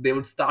 So they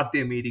would start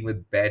their meeting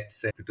with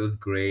bets. It was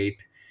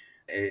great.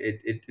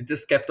 It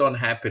just kept on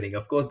happening.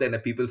 Of course, then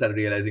people started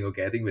realizing,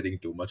 okay, I think we're doing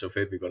too much of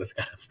it. We got to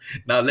kind of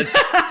now let's.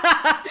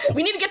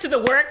 We need to get to the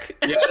work.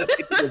 Yeah, let's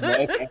get to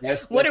the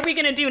work. What are we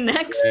gonna do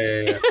next?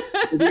 Yeah.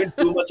 Doing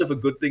too much of a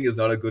good thing is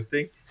not a good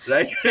thing,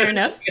 right? Fair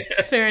enough.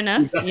 Fair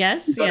enough.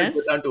 Yes. Yes.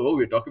 Go down to,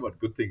 we're talking about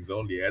good things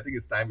only. I think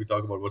it's time we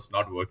talk about what's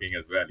not working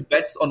as well.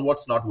 Bets on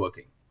what's not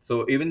working.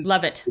 So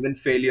Love it. Even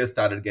failure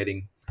started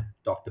getting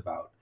talked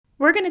about.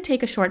 We're going to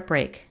take a short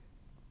break.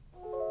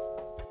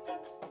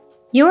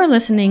 You are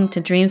listening to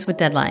Dreams with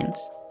Deadlines,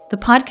 the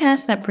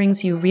podcast that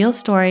brings you real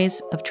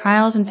stories of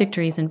trials and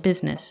victories in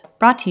business,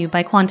 brought to you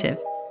by Quantive.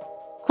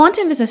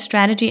 Quantive is a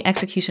strategy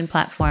execution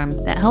platform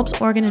that helps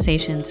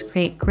organizations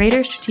create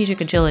greater strategic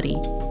agility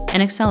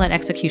and excel at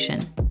execution.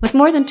 With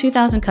more than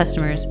 2,000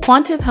 customers,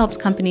 Quantive helps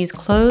companies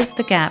close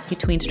the gap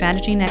between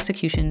strategy and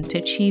execution to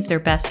achieve their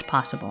best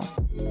possible.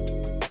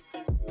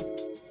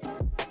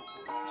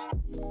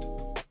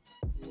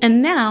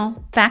 And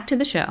now, back to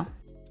the show.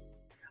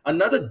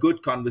 Another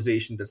good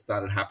conversation that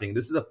started happening,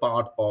 this is a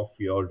part of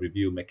your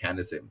review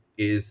mechanism,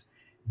 is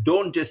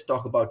Don't just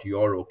talk about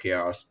your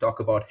OKRs, talk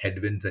about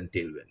headwinds and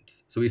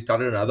tailwinds. So we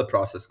started another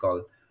process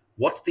called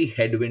what's the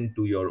headwind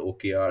to your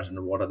OKRs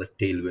and what are the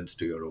tailwinds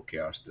to your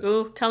OKRs this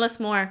Ooh, tell us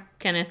more,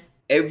 Kenneth.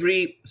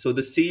 so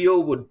the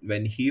CEO would,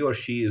 when he or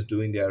she is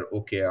doing their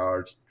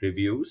OKR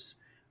reviews,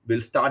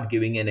 will start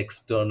giving an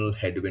external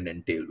headwind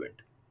and tailwind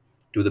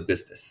to the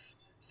business,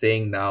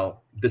 saying now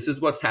this is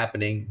what's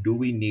happening. Do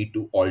we need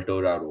to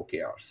alter our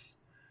OKRs?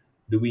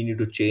 Do we need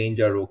to change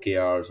our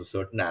OKRs or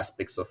certain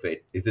aspects of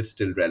it? Is it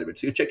still relevant?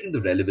 So you're checking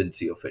the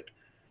relevancy of it.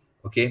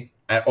 Okay.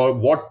 Or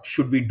what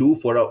should we do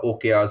for our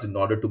OKRs in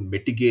order to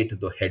mitigate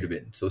the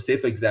headwind? So say,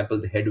 for example,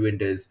 the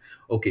headwind is,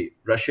 okay,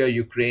 Russia,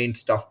 Ukraine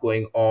stuff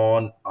going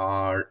on,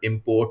 our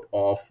import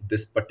of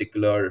this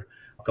particular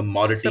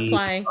commodity, the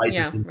Supply. price is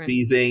Yeah, right.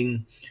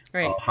 increasing.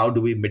 Right. How do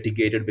we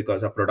mitigate it?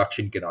 Because our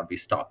production cannot be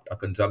stopped. Our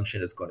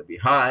consumption is going to be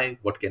high.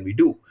 What can we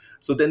do?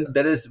 So then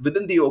there is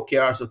within the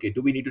OKRs, okay,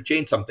 do we need to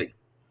change something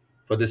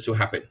for this to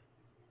happen?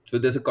 So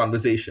there's a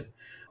conversation.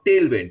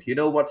 Tailwind,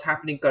 what's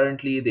happening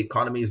currently? The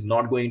economy is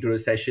not going into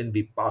recession.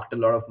 We parked a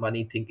lot of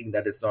money thinking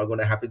that it's not going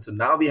to happen. So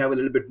now we have a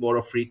little bit more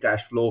of free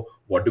cash flow.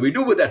 What do we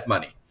do with that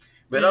money?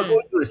 We're not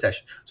going through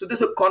recession. So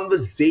there's a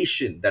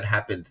conversation that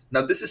happens.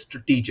 Now, this is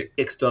strategic,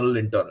 external,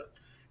 internal.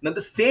 Now,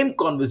 the same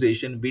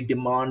conversation we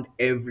demand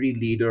every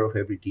leader of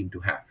every team to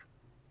have.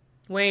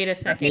 Wait a That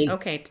second. means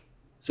Okay.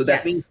 so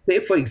that means,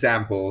 Yes. say for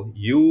example,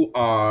 you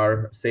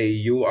are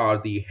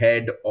the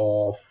head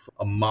of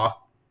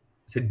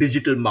say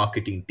digital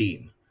marketing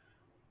team,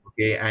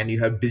 okay, and you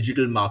have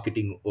digital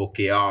marketing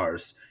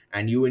OKRs,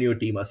 and you and your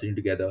team are sitting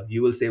together.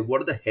 You will say, what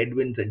are the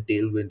headwinds and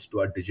tailwinds to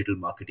our digital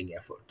marketing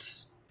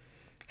efforts?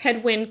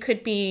 Headwind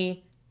could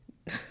be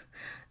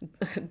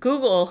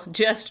Google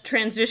just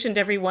transitioned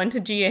everyone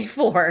to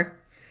GA4.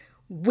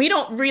 We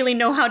don't really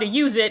know how to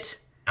use it.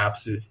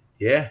 Absolutely,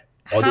 yeah.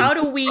 Or the How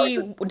do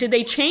we, did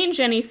they change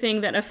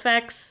anything that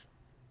affects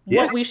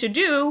yeah, what we should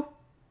do?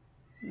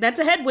 That's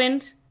a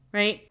headwind,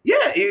 right?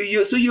 yeah.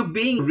 So you're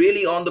being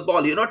really on the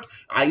ball. You're not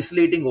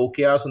isolating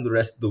OKRs from the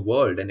rest of the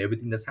world and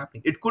everything that's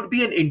happening. It could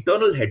be an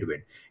internal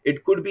headwind.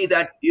 It could be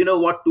that,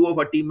 two of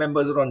our team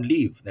members are on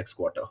leave next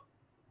quarter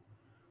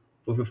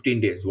for 15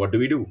 days. What do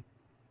we do?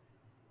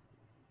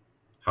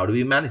 How do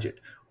we manage it?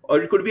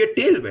 Or it could be a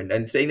tailwind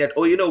and saying that,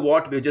 oh, you know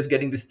what? We're just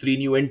getting these 3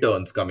 new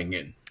interns coming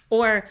in.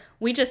 Or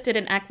we just did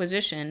an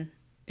acquisition.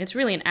 It's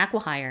really an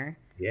acqui-hire.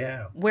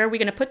 Yeah. Where are we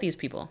going to put these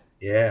people?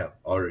 Yeah.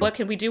 Or What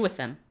can we do with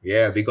them?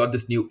 yeah, we got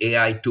this new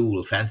AI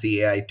tool,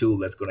 fancy AI tool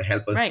that's going to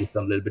help us do Right.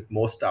 some little bit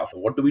more stuff.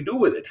 What do we do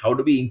with it? How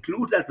do we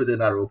include that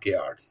within our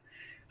OKRs?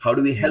 How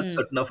do we help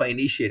certain of our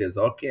initiatives,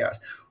 OKRs?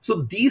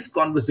 So these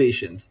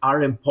conversations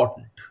are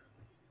important.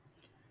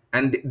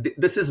 And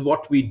this is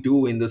what we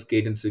do in those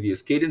cadence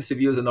reviews. Cadence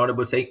reviews are not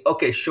about saying,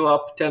 okay, show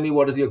up, tell me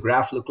what does your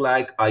graph look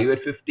like. Are you at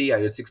 50? Are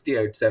you at 60?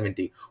 Are you at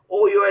 70?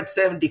 Oh, you're at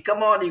 70.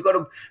 Come on, are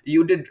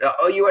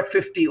you at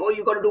 50? Oh,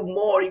 you got to do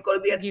more. You got to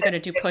be at You got to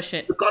 70. do push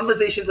it. The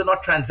conversations are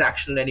not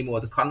transactional anymore.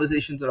 The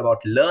conversations are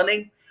about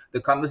learning. The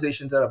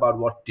conversations are about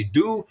what to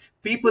do.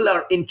 People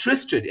are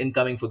interested in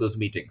coming for those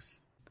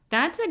meetings.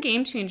 That's a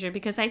game changer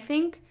because I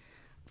think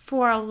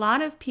for a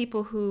lot of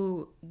people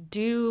who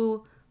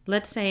do,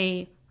 let's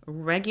say,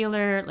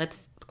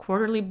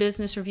 quarterly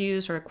business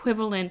reviews or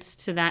equivalents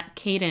to that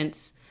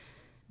cadence,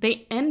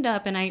 they end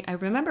up, and I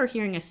remember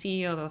hearing a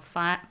CEO of a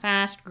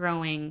fast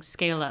growing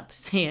scale up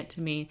say it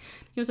to me.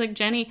 He was like,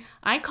 Jenny,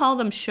 I call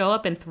them show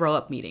up and throw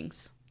up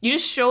meetings. You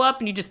just show up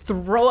and you just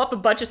throw up a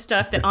bunch of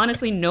stuff that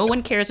honestly no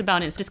one cares about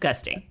and it's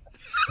disgusting.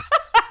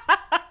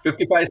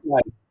 55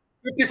 slides.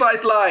 55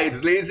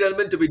 slides, ladies and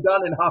gentlemen, to be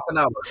done in half an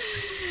hour.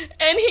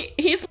 And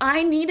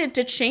I needed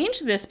to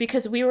change this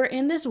because we were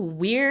in this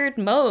weird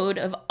mode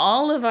of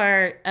all of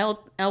our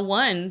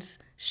L1s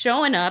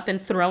showing up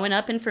and throwing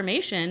up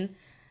information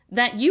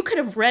that you could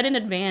have read in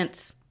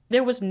advance.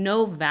 There was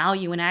no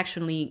value in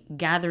actually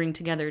gathering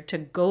together to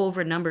go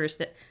over numbers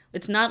that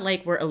it's not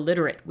like we're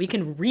illiterate. We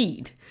can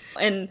read.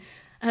 And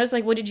I was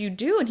like, what did you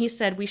do? And he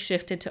said, we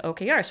shifted to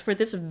OKRs for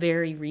this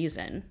very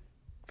reason.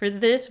 For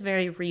this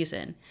very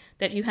reason,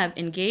 that you have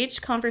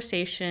engaged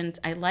conversations.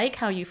 I like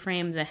how you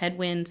frame the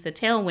headwinds, the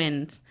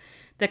tailwinds,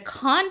 the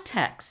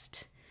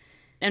context,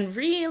 and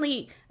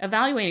really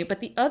evaluating it.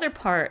 But the other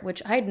part,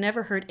 which I'd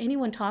never heard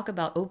anyone talk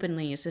about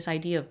openly, is this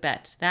idea of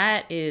bets.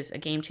 That is a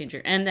game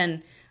changer. And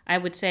then I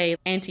would say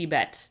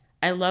anti-bets.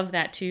 I love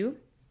that too,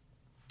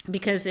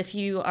 because if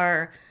you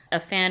are a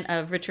fan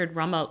of Richard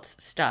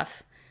Rummelt's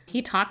stuff,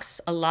 he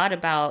talks a lot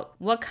about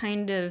what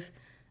kind of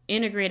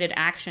integrated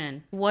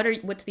action,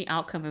 what's the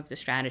outcome of the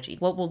strategy?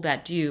 What will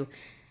that do?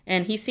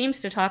 And he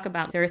seems to talk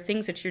about there are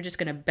things that you're just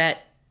going to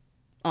bet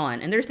on,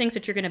 and there are things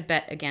that you're going to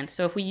bet against.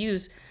 So if we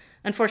use,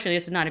 unfortunately,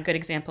 this is not a good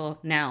example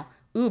now,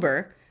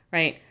 Uber,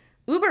 right?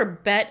 Uber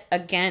bet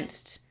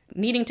against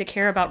needing to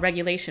care about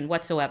regulation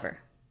whatsoever.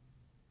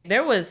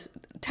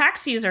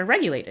 Taxis are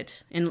regulated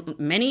in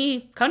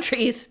many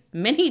countries,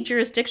 many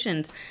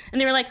jurisdictions, and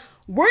they were like,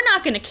 we're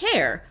not going to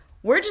care.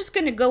 We're just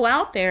going to go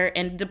out there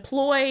and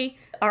deploy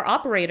our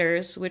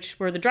operators, which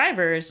were the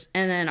drivers,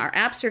 and then our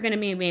apps are going to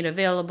be made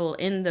available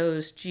in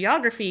those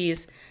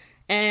geographies.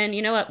 And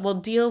you know what? We'll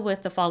deal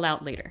with the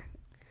fallout later.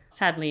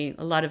 Sadly,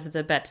 a lot of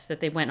the bets that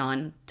they went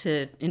on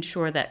to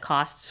ensure that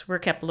costs were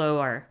kept low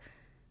are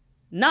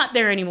not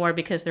there anymore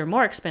because they're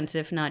more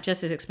expensive, not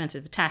just as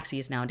expensive as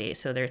taxis nowadays.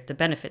 So the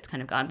benefits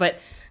kind of gone. But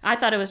I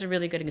thought it was a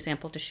really good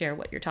example to share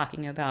what you're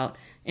talking about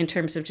in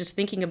terms of just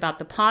thinking about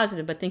the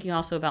positive, but thinking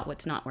also about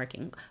what's not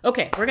working.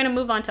 Okay, we're going to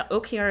move on to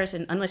OKRs,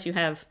 and unless you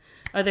have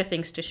other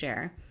things to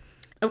share.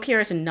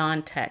 OKRs in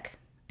non-tech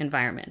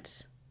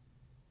environments.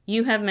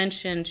 You have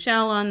mentioned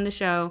Shell on the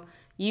show.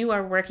 You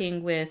are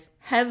working with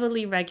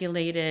heavily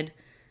regulated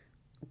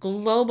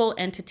global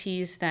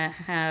entities that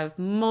have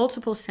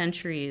multiple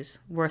centuries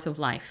worth of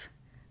life,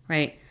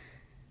 right?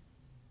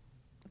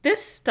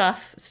 This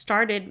stuff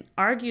started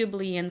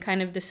arguably in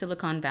kind of the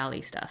Silicon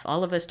Valley stuff.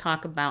 All of us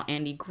talk about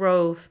Andy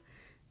Grove,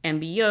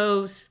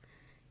 MBOs.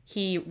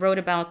 He wrote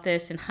about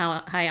this in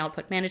High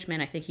Output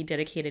Management. I think he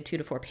dedicated 2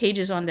 to 4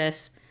 pages on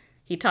this.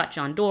 He taught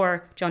John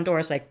Doerr. John Doerr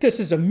is like, this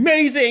is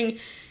amazing.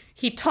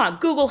 He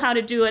taught Google how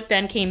to do it.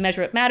 Then came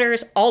Measure It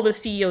Matters. All the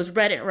CEOs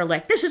read it and were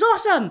like, this is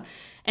awesome.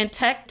 And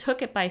tech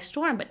took it by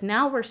storm. But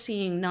now we're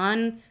seeing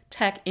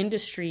non-tech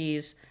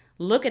industries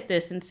look at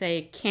this and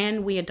say,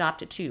 can we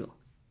adopt it too?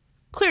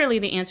 Clearly,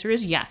 the answer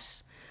is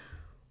yes.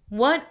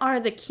 What are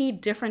the key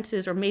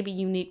differences or maybe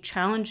unique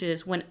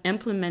challenges when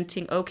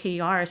implementing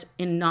OKRs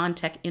in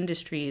non-tech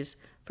industries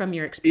from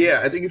your experience?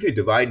 Yeah, I think if you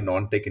divide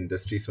non-tech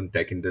industries from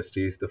tech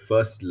industries, the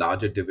first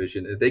larger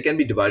division is they can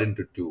be divided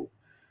into two.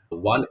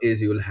 One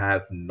is you'll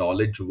have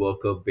knowledge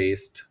worker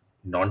based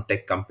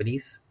non-tech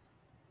companies,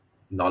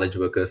 knowledge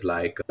workers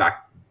like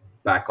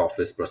back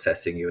office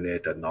processing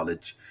unit, a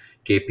knowledge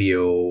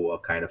KPO, a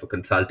kind of a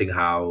consulting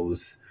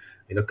house,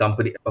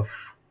 company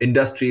of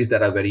industries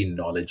that are very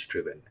knowledge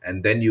driven.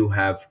 And then you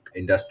have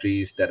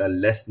industries that are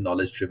less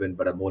knowledge driven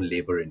but are more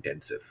labor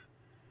intensive,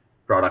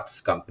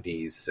 products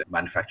companies,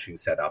 manufacturing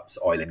setups,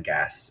 oil and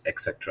gas,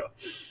 etc.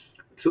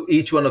 So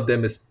each one of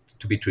them is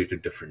to be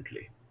treated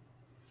differently.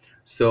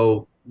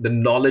 So the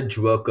knowledge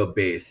worker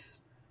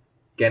base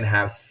can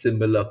have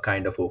similar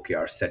kind of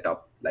OKR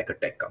setup like a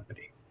tech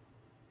company.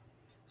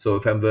 So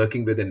if I'm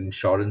working with an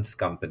insurance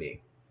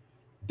company,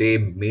 they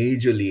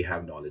majorly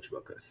have knowledge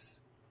workers.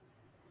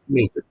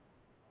 Major,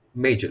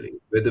 majorly.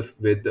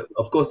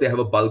 Of course, they have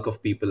a bulk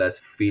of people as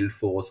field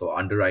force or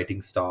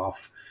underwriting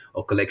staff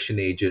or collection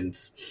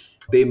agents.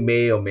 They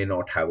may or may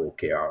not have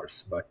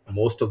OKRs, but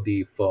most of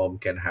the firm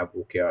can have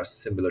OKRs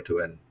similar to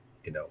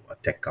a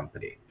tech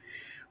company.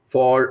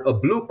 For a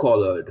blue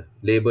collared,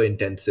 labor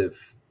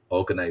intensive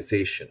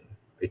organization,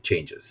 it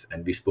changes.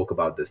 And we spoke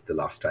about this the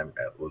last time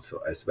also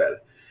as well.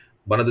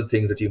 One of the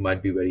things that you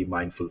might be very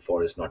mindful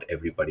for is not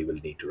everybody will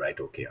need to write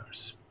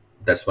OKRs.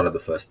 That's one of the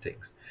first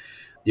things.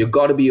 You've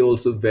got to be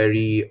also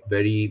very,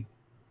 very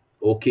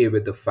okay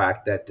with the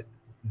fact that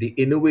the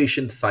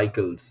innovation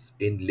cycles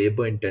in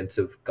labor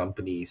intensive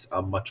companies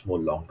are much more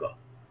longer.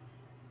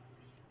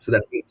 So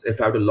that means if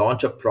I have to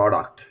launch a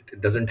product,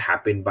 it doesn't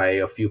happen by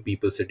a few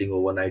people sitting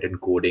overnight and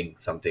coding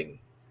something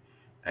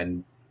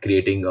and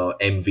creating a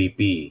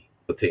MVP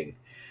thing.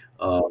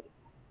 Uh,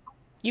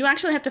 You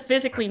actually have to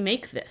physically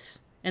make this,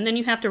 and then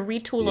you have to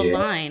retool a yeah,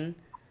 line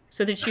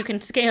so that you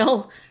can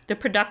scale the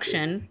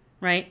production,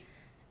 right?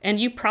 And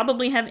you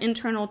probably have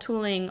internal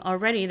tooling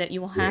already that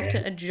you will have to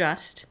yes,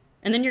 adjust.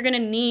 And then you're going to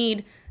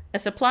need a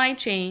supply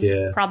chain,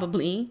 yeah.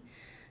 probably,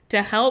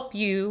 to help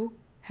you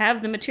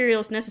have the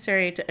materials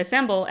necessary to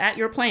assemble at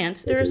your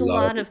plants. There's a There's a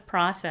lot of lot of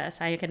process,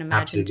 I can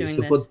imagine, absolutely.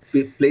 doing So for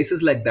this.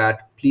 places like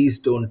that, please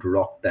don't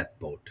rock that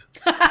boat.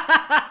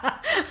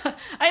 I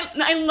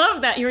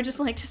love that. You were just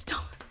like, just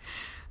don't.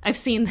 I've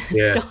seen this.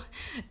 Yeah,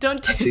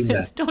 Don't I've do seen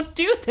this. that. Don't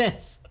do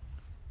this.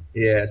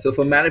 Yeah, so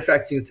for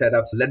manufacturing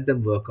setups, let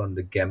them work on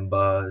the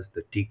Gembas,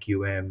 the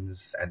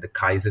TQMs, and the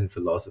Kaizen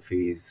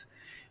philosophies.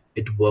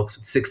 It works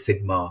with Six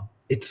Sigma.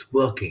 It's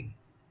working.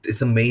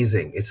 It's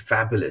amazing. It's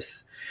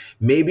fabulous.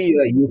 Maybe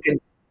you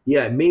can,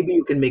 yeah, maybe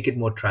you can make it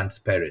more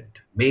transparent.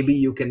 Maybe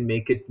you can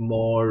make it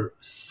more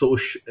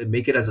social,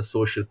 make it as a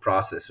social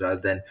process rather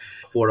than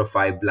 4 or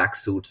 5 black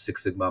suits,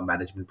 Six Sigma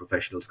management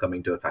professionals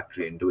coming to a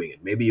factory and doing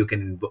it. Maybe you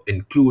can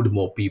include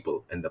more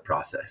people in the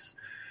process.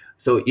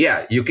 So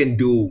yeah, you can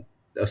do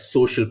a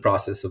social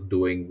process of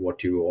doing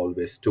what you're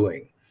always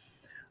doing.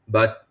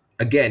 But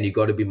again, you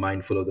got to be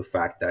mindful of the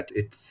fact that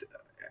it's,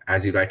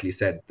 as you rightly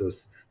said,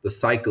 those the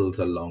cycles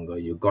are longer.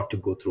 You got to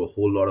go through a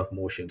whole lot of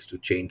motions to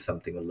change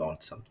something or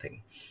launch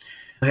something.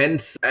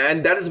 Hence,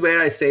 and that is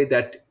where I say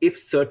that if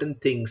certain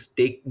things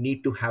take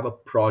need to have a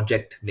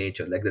project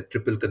nature, like the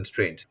triple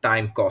constraints,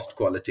 time, cost,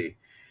 quality,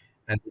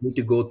 and they need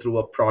to go through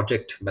a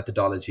project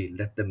methodology,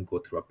 let them go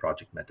through a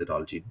project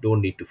methodology.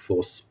 Don't need to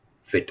force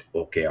fit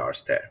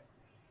OKRs there.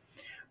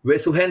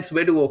 So hence,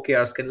 where do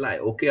OKRs can lie?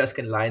 OKRs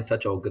can lie in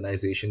such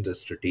organizations at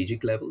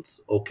strategic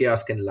levels.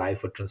 OKRs can lie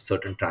for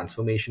certain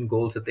transformation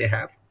goals that they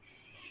have.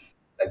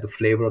 Like the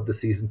flavor of the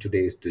season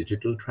today is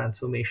digital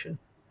transformation.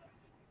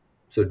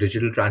 So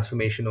digital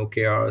transformation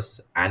OKRs,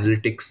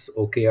 analytics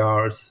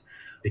OKRs,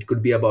 It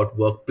could be about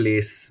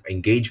workplace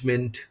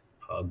engagement,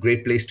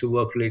 great place to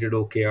work related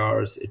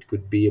OKRs. It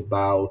could be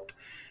about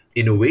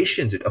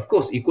innovations. Of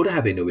course, you could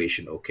have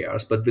innovation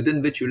OKRs, but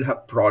within which you'll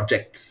have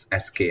projects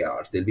as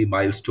KRs. There'll be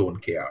milestone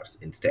KRs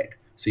instead.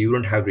 So you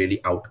don't have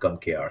really outcome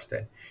KRs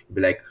then. You'll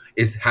be like,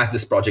 has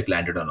this project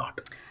landed or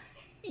not?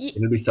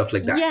 It'll be stuff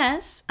like that.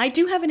 Yes, I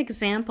do have an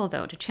example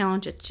though to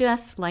challenge it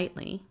just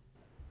slightly.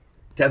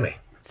 Tell me.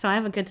 So I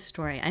have a good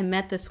story. I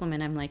met this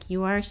woman. I'm like,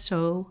 you are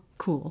so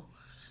cool.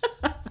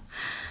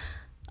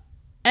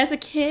 As a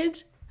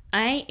kid,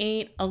 I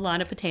ate a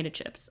lot of potato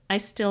chips. I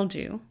still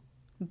do.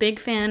 Big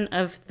fan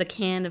of the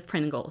can of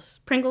Pringles.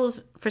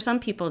 Pringles, for some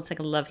people, it's like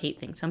a love-hate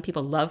thing. Some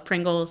people love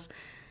Pringles,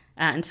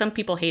 and some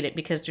people hate it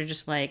because they're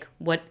just like,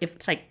 what if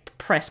it's like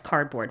pressed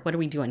cardboard? What are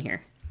we doing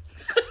here?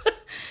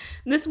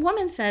 This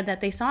woman said that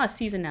they saw a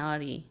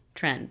seasonality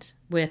trend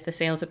with the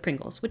sales of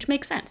Pringles, which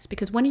makes sense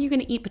because when are you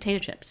going to eat potato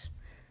chips?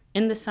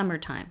 In the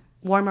summertime,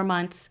 warmer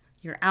months,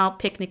 you're out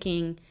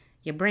picnicking,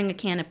 you bring a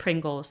can of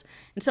Pringles.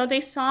 And so they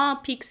saw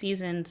peak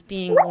seasons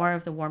being more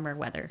of the warmer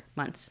weather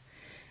months.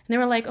 And they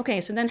were like, okay,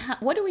 so then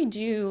what do we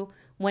do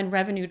when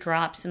revenue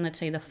drops in, let's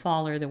say, the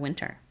fall or the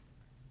winter?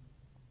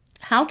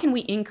 How can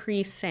we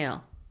increase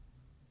sale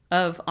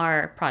of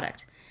our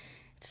product?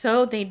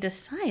 So they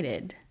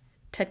decided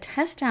to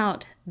test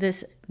out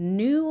this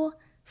new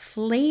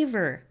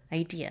flavor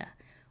idea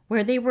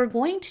where they were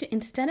going to,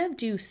 instead of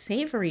do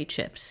savory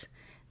chips,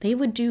 they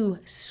would do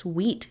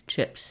sweet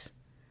chips.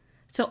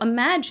 So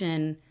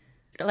imagine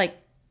like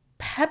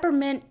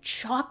peppermint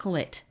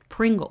chocolate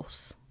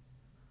Pringles.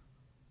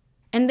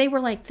 And they were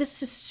like,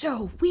 this is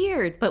so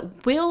weird,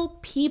 but will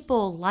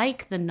people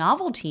like the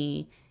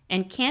novelty?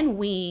 And can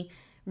we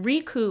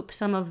recoup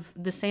some of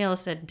the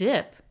sales that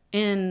dip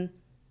in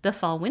the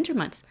fall winter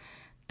months?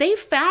 They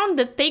found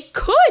that they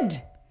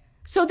could.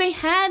 So they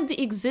had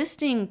the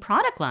existing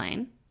product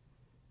line,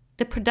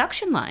 the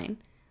production line.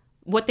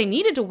 What they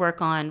needed to work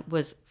on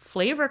was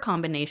flavor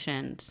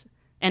combinations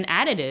and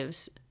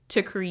additives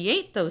to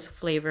create those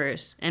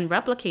flavors and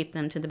replicate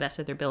them to the best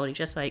of their ability,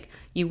 just like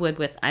you would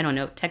with, I don't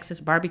know, Texas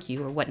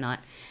barbecue or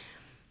whatnot.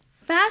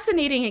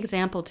 Fascinating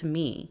example to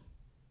me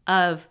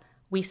of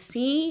we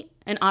see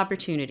an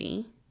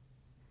opportunity.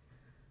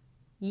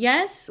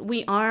 Yes,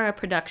 we are a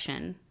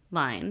production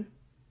line.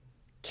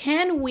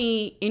 Can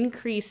we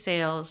increase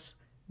sales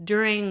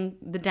during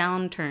the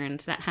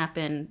downturns that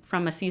happen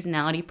from a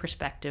seasonality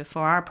perspective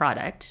for our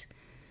product?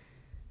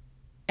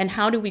 And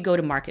how do we go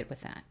to market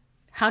with that?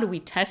 How do we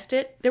test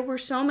it? There were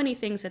so many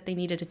things that they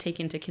needed to take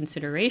into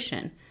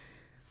consideration.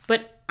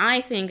 But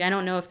I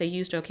don't know if they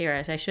used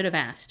OKRs, I should have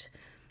asked.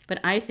 But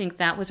I think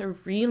that was a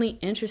really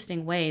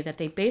interesting way that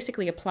they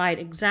basically applied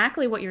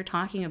exactly what you're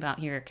talking about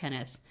here,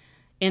 Kenneth,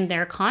 in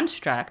their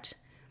construct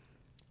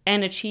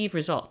and achieve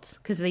results,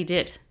 because they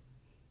did.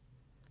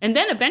 And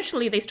then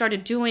eventually they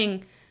started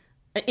doing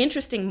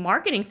interesting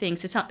marketing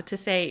things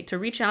to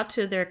reach out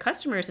to their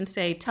customers and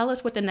say, tell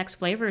us what the next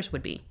flavors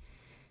would be.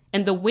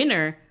 And the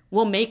winner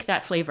will make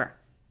that flavor.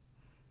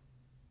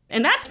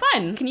 And that's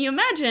fun. Can you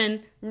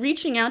imagine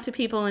reaching out to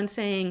people and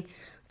saying,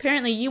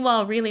 apparently you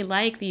all really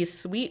like these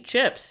sweet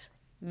chips.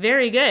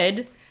 Very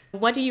good.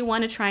 What do you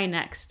want to try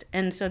next?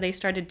 And so they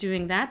started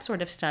doing that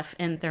sort of stuff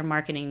in their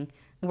marketing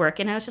work.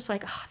 And I was just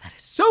like, oh, that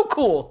is so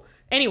cool.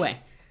 Anyway,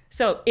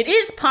 so it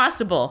is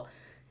possible,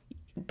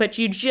 but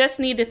you just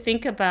need to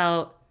think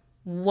about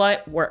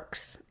what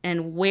works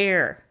and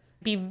where.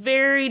 Be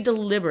very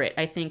deliberate,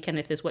 I think,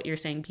 Kenneth, is what you're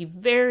saying. Be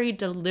very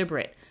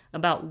deliberate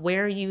about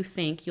where you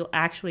think you'll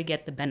actually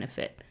get the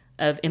benefit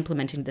of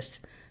implementing this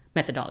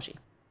methodology.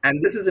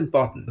 And this is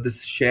important.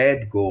 This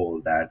shared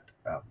goal that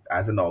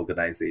as an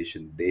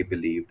organization, they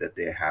believe that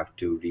they have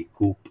to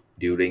recoup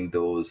during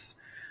those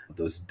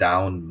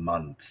down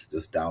months,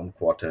 those down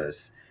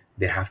quarters.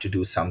 They have to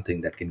do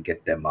something that can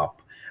get them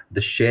up.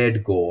 The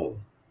shared goal,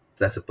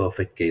 that's a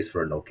perfect case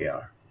for an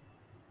OKR.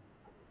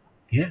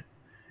 Yeah.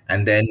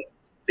 And then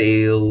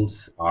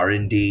sales,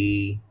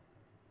 R&D,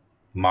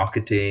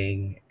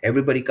 marketing,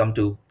 everybody come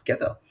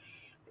together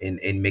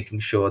in making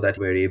sure that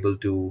we're able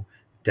to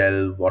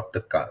tell what the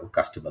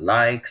customer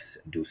likes,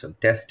 do some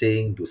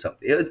testing, do some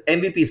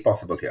MVP is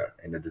possible here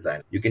in the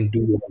design. You can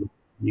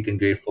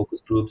create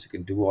focus groups, you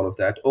can do all of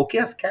that.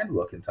 OKRs can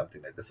work in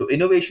something like this. So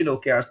innovation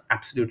OKRs,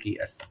 absolutely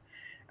yes.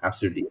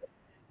 Absolutely yes.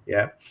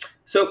 Yeah.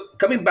 So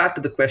coming back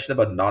to the question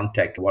about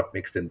non-tech, what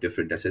makes them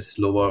different? I said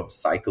slower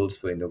cycles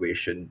for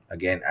innovation.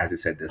 Again, as you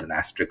said, there's an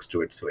asterisk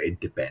to it, so it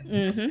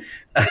depends.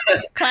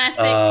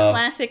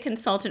 Classic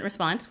consultant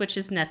response, which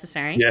is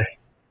necessary. Yeah,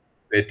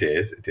 it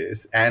is. It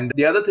is. And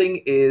the other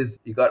thing is,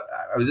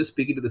 I was just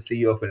speaking to the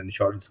CEO of an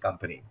insurance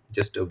company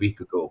just a week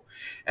ago,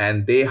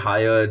 and they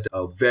hired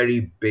a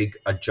very big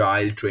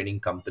agile training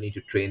company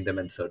to train them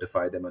and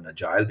certify them on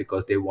agile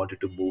because they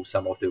wanted to move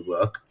some of their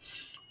work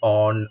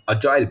on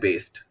agile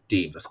based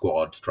teams,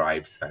 squads,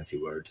 tribes,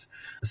 fancy words.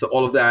 So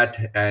all of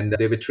that. And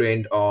they were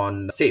trained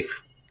on SAFe.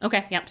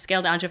 Okay. Yep.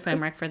 Scaled Agile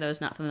Framework for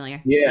those not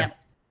familiar. Yeah.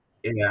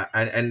 Yep. Yeah.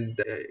 And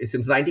it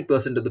seems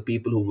 90% of the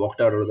people who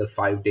walked out of the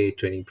 5-day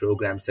training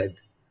program said,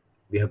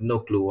 we have no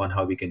clue on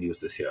how we can use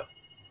this here.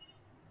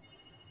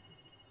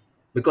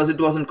 because it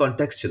wasn't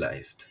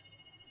contextualized,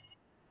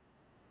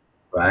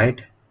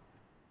 right?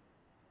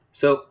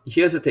 So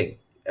here's the thing.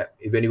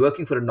 When you're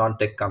working for a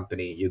non-tech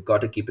company, you've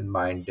got to keep in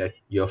mind that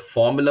your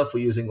formula for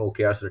using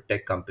OKRs for a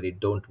tech company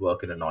don't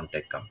work in a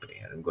non-tech company.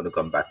 And I'm going to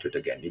come back to it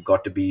again. You've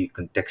got to be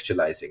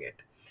contextualizing it.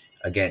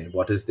 Again,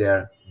 what is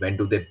their, when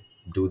do they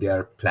do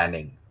their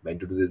planning? When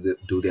do they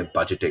do their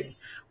budgeting?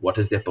 What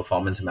is their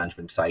performance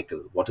management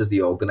cycle? What is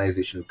the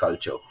organizational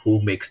culture?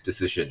 Who makes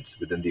decisions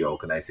within the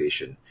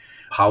organization?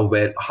 How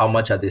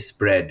much are they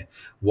spread?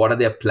 What are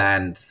their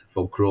plans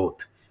for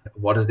growth?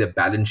 What does their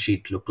balance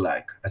sheet look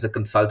like? As a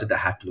consultant, I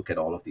have to look at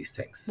all of these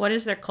things. What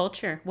is their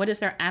culture? What is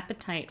their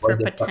appetite What for is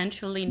their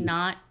potentially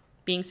not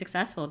being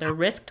successful? Their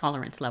risk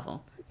tolerance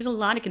level. There's a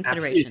lot of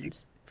absolutely?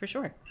 considerations for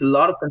sure. It's a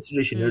lot of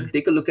consideration. You have Mm. to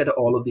take a look at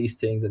all of these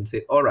things and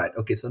say, all right,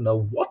 okay, so now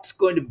what's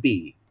going to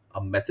be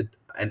a method,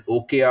 an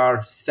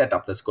OKR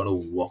setup that's going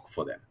to work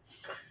for them?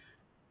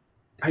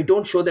 I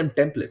don't show them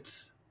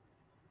templates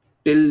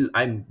till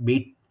I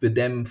meet with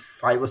them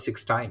 5 or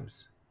 6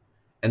 times.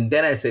 And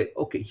then I say,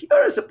 okay,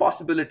 here is a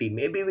possibility.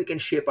 Maybe we can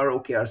shape our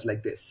OKRs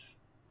like this.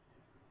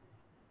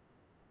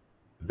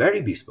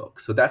 Very bespoke.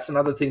 So that's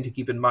another thing to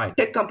keep in mind.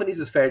 Tech companies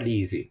is fairly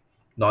easy.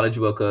 Knowledge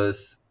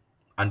workers,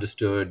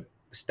 understood,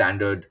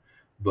 standard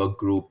work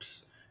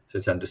groups, so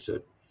it's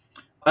understood.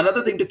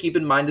 Another thing to keep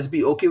in mind is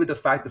be okay with the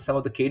fact that some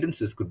of the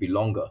cadences could be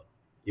longer.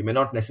 You may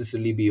not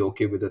necessarily be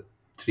okay with a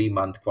 3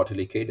 month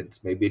quarterly cadence.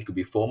 Maybe it could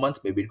be 4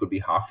 months, maybe it could be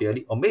half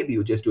yearly, or maybe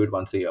you just do it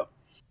once a year.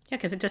 Yeah,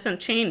 because it doesn't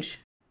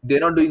change. They're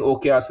not doing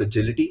OKRs for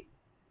agility,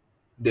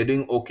 they're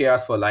doing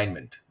OKRs for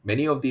alignment.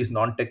 Many of these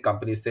non tech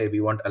companies say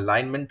we want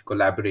alignment,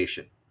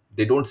 collaboration.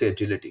 They don't say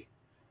agility,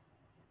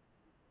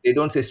 they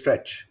don't say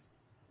stretch.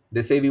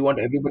 They say we want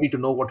everybody to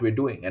know what we're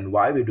doing and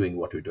why we're doing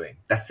what we're doing.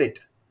 That's it.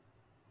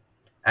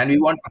 And we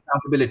want And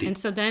accountability.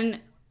 so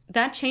then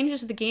that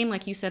changes the game,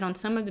 like you said, on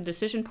some of the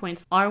decision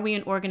points. Are we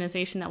an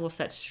organization that will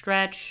set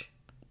stretch,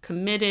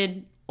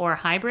 committed, or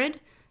hybrid?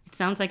 It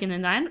sounds like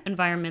in that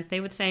environment, they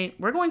would say,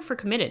 we're going for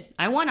committed.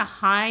 I want a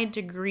high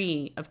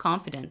degree of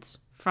confidence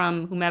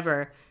from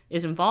whomever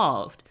is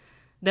involved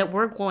that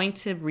we're going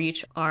to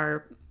reach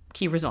our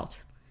key result.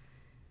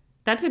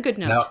 That's a good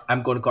note. Now,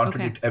 I'm going to Okay.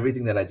 contradict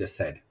everything that I just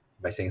said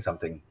by saying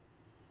something.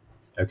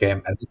 Okay.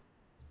 And this,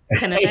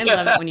 Kenneth, I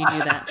love it when you do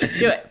that.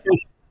 Do it.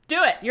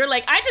 Do it. You're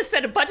like, I just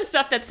said a bunch of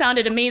stuff that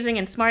sounded amazing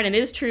and smart and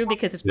is true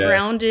because it's yeah.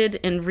 grounded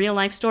in real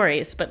life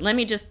stories. But let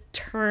me just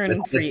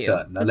turn for Let's you.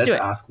 turn. Now, Let's do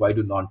let's it. ask, why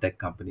do non tech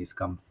companies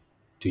come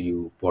to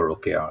you for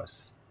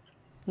OKRs?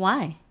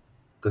 Why?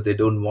 Because they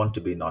don't want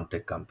to be non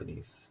tech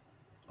companies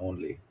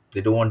only.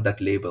 They don't want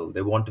that label.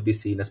 They want to be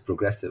seen as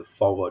progressive,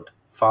 forward,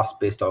 fast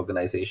paced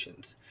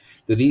organizations.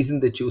 The reason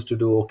they choose to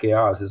do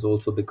OKRs is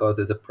also because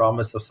there's a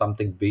promise of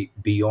something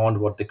beyond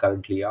what they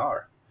currently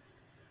are.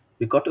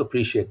 We've got to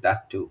appreciate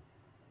that too.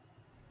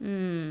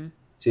 Hmm.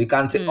 So you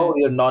can't say, Hmm. oh,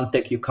 you're non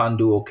tech, you can't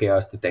do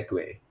OKRs the tech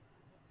way.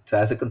 So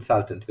as a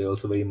consultant, we're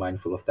also very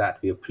mindful of that.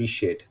 We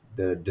appreciate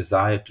the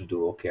desire to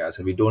do OKRs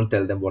and we don't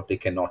tell them what they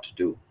cannot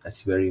do.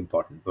 That's very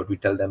important. What we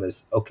tell them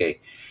is, okay,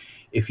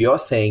 if you're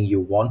saying you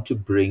want to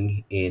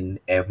bring in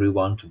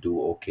everyone to do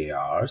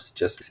OKRs,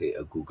 just say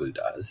a Google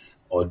does,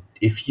 or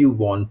if you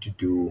want to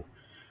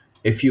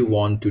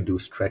do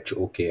stretch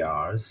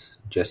OKRs,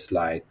 just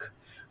like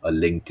a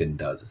LinkedIn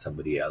does or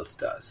somebody else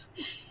does.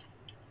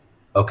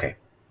 Okay,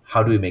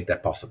 how do we make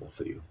that possible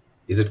for you?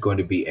 Is it going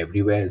to be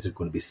everywhere? Is it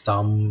going to be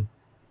some?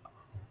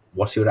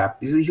 What's your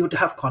app? You have to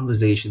have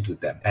conversations with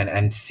them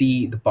and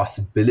see the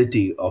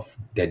possibility of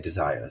their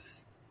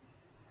desires.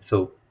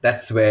 So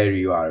that's where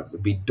you are.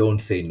 We don't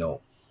say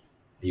no.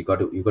 You got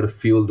to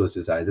fuel those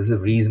desires. There's a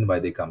reason why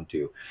they come to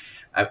you.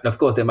 And of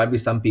course, there might be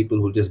some people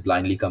who just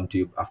blindly come to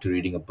you after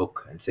reading a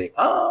book and say,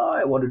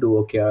 I want to do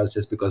OKRs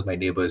just because my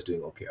neighbor is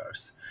doing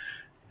OKRs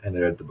and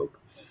I read the book.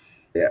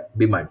 Yeah,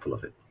 be mindful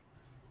of it.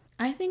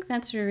 I think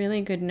that's a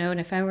really good note.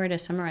 If I were to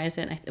summarize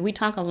it, we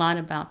talk a lot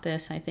about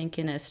this, I think,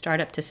 in a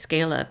startup to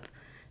scale up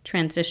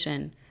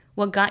transition.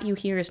 What got you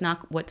here is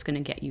not what's going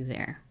to get you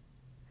there.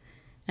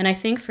 And I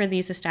think for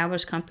these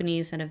established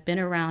companies that have been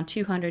around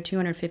 200,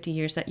 250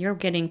 years that you're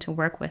getting to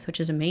work with, which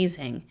is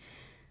amazing,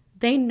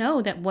 they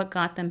know that what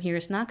got them here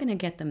is not going to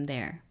get them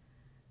there.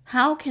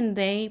 How can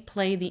they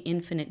play the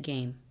infinite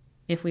game?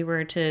 If we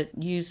were to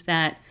use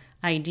that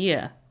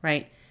idea,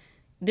 right?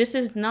 This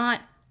is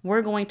not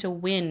we're going to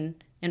win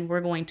and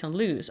we're going to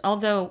lose.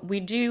 Although we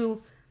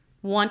do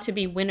want to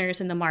be winners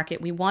in the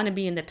market. We want to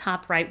be in the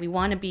top right. We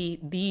want to be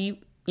the,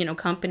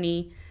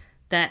 company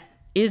that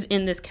is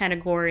in this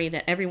category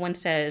that everyone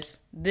says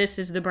this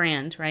is the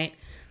brand, right?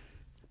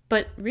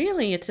 But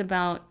really it's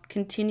about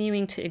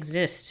continuing to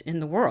exist in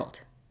the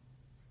world.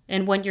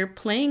 And when you're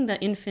playing the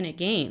infinite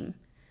game,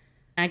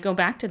 I go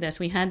back to this.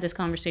 We had this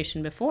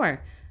conversation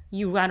before.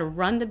 You got to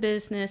run the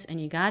business and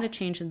you got to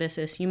change the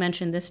business. You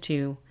mentioned this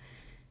too.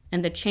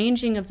 And the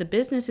changing of the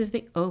business is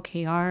the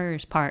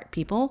OKRs part,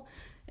 people.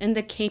 And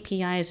the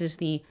KPIs is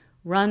the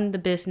run the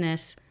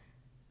business,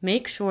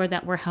 make sure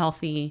that we're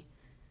healthy,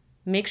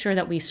 make sure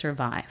that we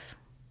survive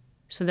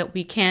so that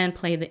we can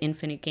play the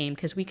infinite game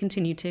because we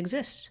continue to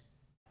exist.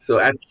 So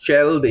at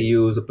Shell, they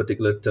use a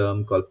particular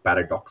term called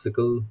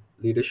paradoxical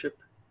leadership.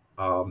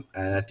 And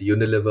at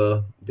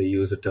Unilever, they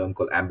use a term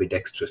called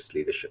ambidextrous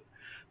leadership.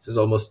 So it's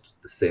almost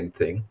the same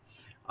thing.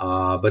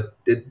 But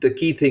the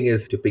key thing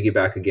is to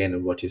piggyback again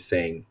on what you're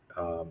saying.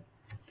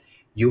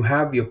 You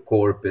have your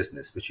core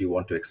business, which you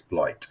want to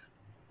exploit.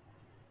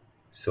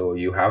 So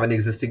you have an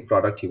existing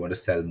product, you want to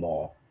sell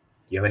more.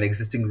 You have an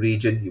existing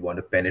region, you want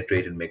to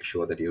penetrate and make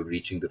sure that you're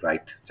reaching the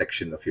right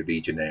section of your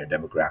region and your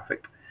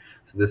demographic.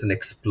 So there's an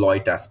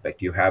exploit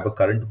aspect. You have a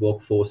current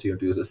workforce, you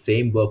want to use the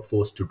same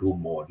workforce to do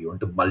more. You want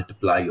to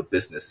multiply your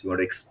business, you want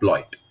to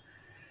exploit.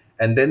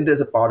 And then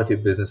there's a part of your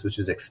business which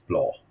is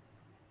explore.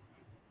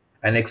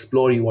 And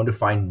explore, you want to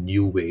find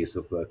new ways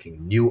of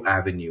working, new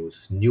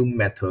avenues, new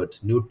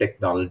methods, new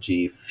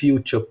technology,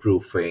 future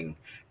proofing.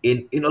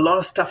 In a lot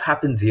of stuff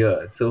happens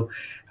here. So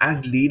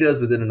as leaders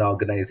within an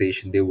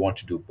organization, they want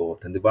to do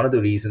both. And one of the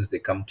reasons they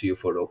come to you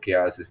for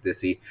OKRs is they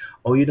say,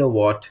 oh, you know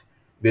what,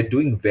 we're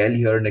doing well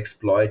here in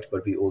exploit,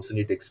 but we also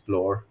need to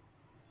explore.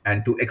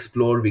 And to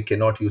explore, we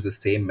cannot use the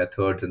same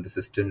methods and the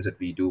systems that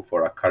we do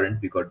for our current.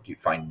 We got to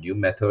find new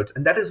methods.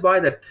 And that is why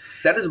that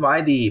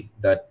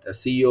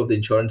CEO of the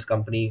insurance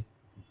company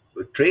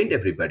trained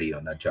everybody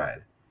on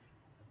agile,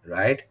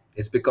 right?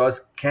 It's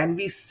because can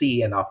we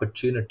see an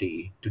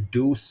opportunity to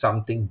do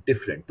something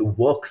different, to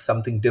work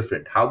something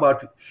different? How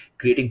about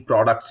creating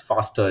products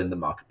faster in the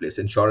marketplace,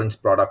 insurance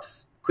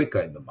products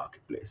quicker in the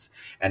marketplace?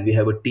 And we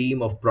have a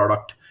team of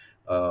product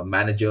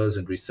managers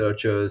and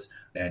researchers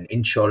and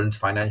insurance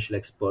financial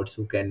experts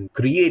who can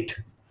create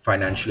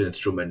financial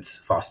instruments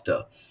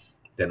faster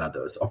than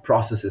others or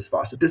processes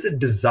faster. There's a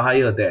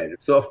desire there.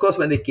 So of course,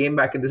 when they came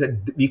back and they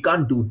said we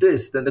can't do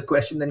this, then the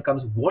question then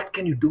comes, what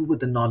can you do with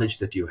the knowledge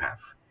that you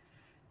have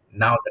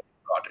now that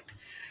you've got it?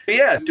 So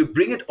yeah, to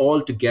bring it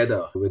all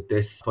together with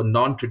this for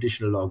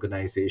non-traditional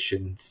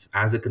organizations,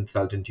 as a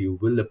consultant, you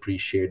will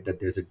appreciate that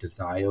there's a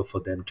desire for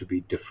them to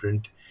be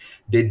different.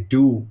 They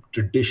do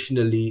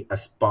traditionally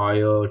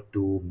aspire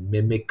to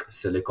mimic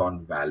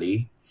Silicon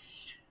Valley,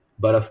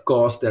 but of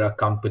course, there are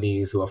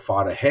companies who are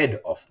far ahead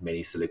of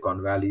many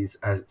Silicon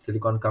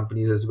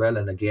companies as well.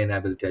 And again, I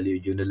will tell you,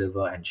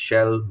 Unilever and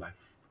Shell,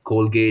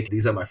 Colgate,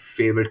 these are my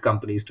favorite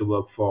companies to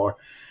work for.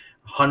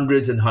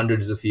 Hundreds and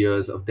hundreds of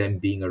years of them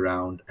being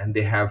around, and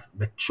they have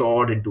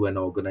matured into an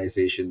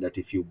organization that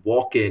if you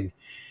walk in,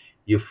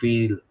 you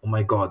feel, oh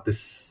my God,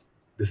 this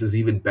is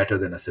even better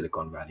than a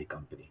Silicon Valley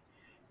company.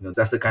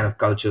 That's the kind of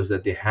cultures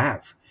that they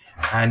have.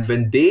 And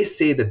when they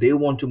say that they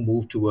want to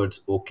move towards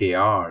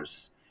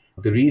OKRs,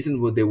 the reason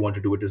why they want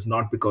to do it is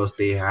not because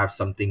they have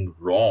something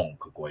wrong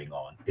going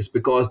on. It's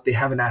because they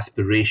have an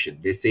aspiration.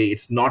 They say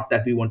it's not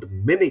that we want to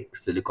mimic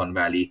Silicon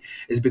Valley,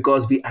 it's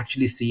because we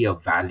actually see a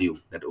value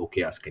that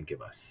OKRs can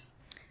give us.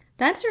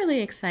 That's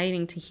really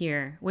exciting to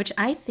hear, which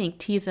I think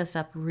tees us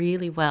up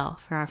really well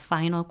for our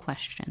final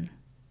question.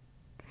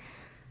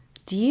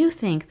 Do you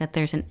think that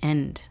there's an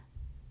end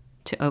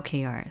to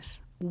OKRs?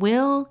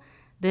 Will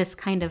this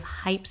kind of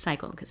hype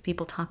cycle, because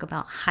people talk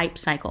about hype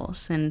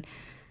cycles and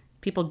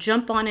people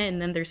jump on it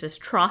and then there's this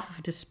trough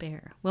of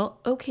despair. Will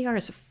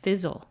OKRs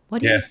fizzle?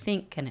 What do you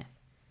think, Kenneth?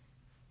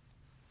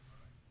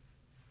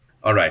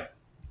 All right.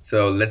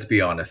 So let's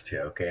be honest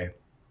here, okay?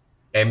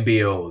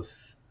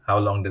 MBOs, how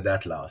long did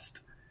that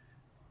last?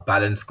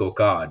 Balanced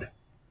scorecard,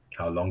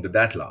 how long did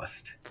that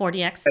last?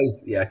 40x?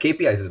 Yeah,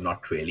 KPIs is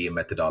not really a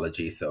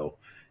methodology, so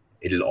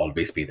it'll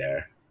always be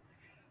there.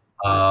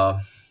 Uh,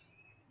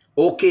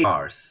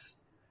 OKRs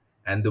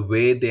and the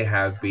way they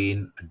have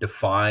been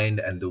defined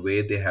and the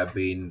way they have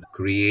been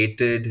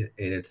created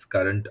in its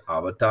current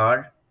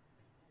avatar,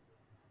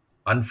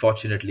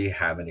 unfortunately,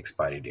 have an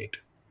expiry date.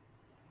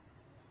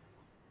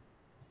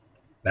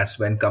 That's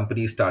when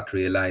companies start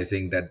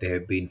realizing that they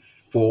have been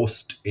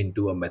forced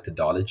into a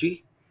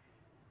methodology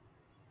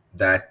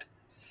that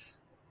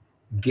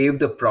gave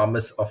the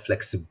promise of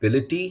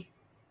flexibility,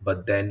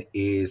 but then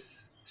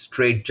is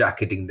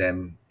straitjacketing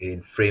them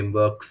in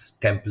frameworks,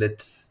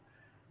 templates,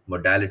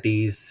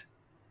 modalities,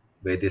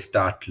 where they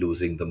start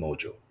losing the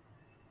mojo.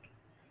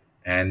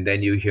 And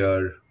then you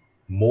hear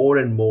more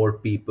and more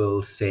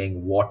people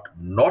saying what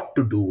not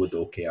to do with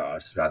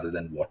OKRs rather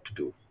than what to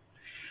do.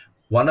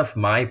 One of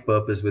my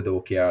purpose with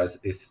OKRs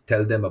is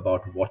tell them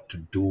about what to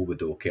do with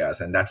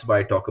OKRs. And that's why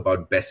I talk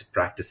about best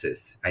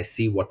practices. I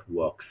see what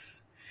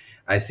works.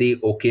 I see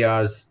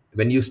OKRs.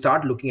 When you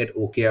start looking at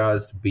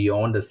OKRs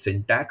beyond the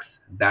syntax,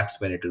 that's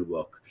when it'll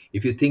work.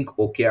 If you think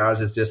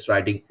OKRs is just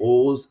writing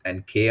O's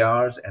and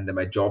KRs and then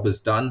my job is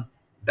done,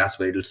 that's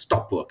where it'll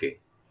stop working.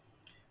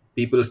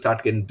 People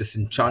start getting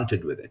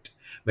disenchanted with it.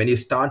 When you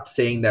start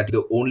saying that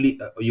the only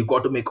you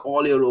got to make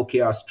all your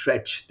OKRs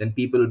stretch, then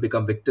people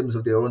become victims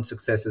of their own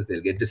successes.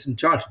 They'll get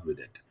disenchanted with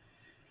it.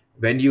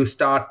 When you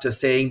start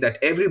saying that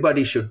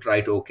everybody should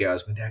write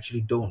OKRs when they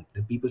actually don't,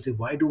 then people say,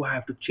 why do I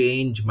have to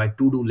change my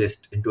to-do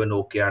list into an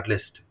OKR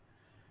list?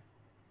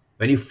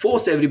 When you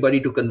force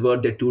everybody to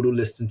convert their to-do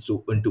list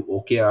into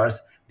OKRs,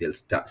 they'll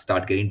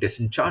start getting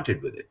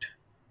disenchanted with it.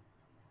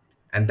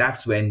 And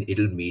that's when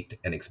it'll meet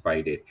an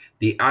expiry date.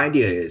 The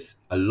idea is,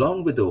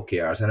 along with the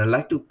OKRs, and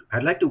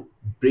I'd like to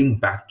bring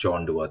back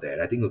John over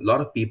there. I think a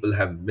lot of people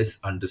have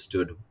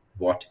misunderstood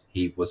what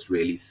he was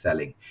really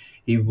selling.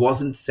 He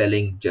wasn't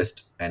selling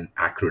just an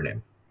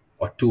acronym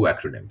or two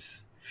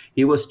acronyms.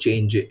 He was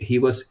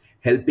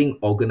helping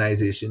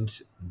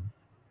organizations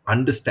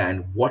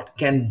understand what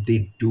can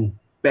they do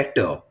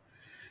better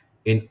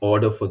in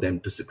order for them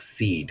to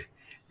succeed.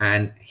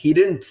 And he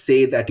didn't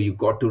say that you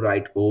got to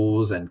write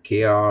O's and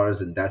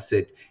KRs and that's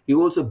it. He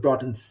also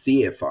brought in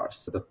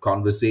CFRs, the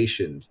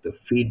conversations, the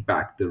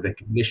feedback, the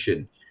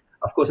recognition.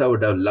 Of course, I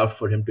would have loved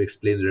for him to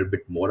explain a little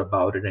bit more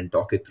about it and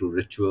talk it through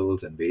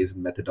rituals and ways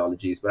and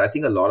methodologies. But I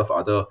think a lot of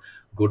other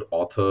good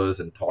authors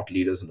and thought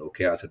leaders and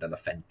OKRs have done a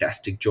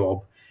fantastic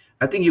job.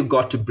 I think you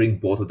got to bring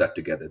both of that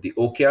together, the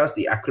OKRs,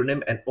 the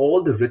acronym, and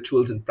all the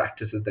rituals and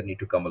practices that need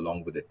to come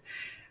along with it,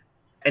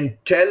 and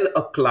tell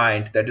a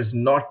client that is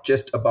not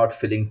just about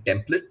filling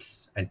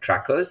templates and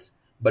trackers,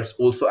 but it's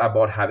also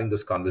about having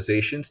those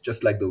conversations,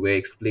 just like the way I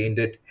explained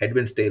it: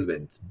 headwinds,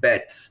 tailwinds,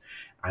 bets.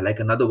 I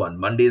like another one: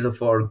 Mondays are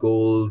for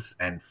goals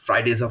and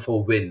Fridays are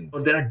for wins.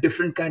 So there are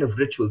different kind of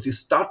rituals. You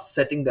start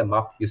setting them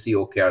up, you see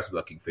OKRs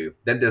working for you.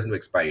 Then there's no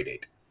expiry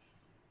date.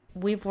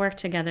 We've worked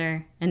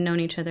together and known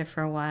each other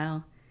for a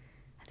while.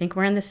 I think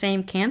we're in the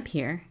same camp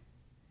here.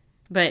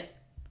 But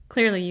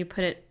clearly you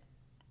put it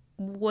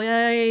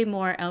way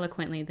more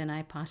eloquently than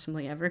I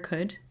possibly ever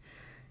could.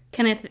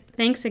 Kenneth,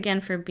 thanks again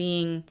for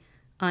being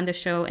on the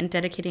show and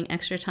dedicating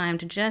extra time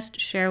to just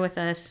share with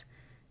us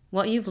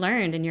what you've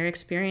learned and your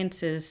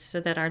experiences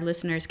so that our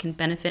listeners can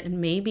benefit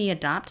and maybe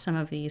adopt some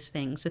of these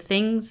things, the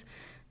things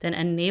that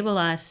enable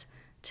us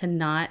to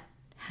not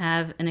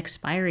have an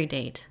expiry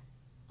date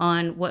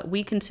on what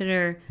we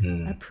consider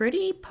a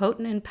pretty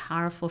potent and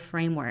powerful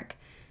framework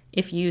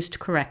if used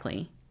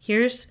correctly.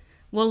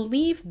 We'll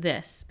leave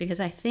this because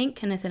I think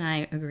Kenneth and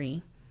I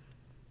agree.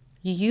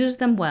 You use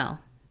them well,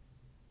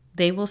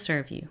 they will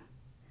serve you.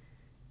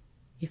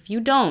 If you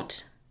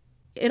don't,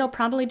 it'll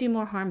probably do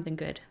more harm than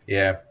good.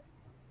 Yeah.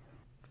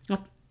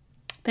 Well,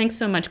 thanks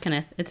so much,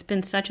 Kenneth. It's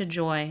been such a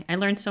joy. I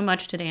learned so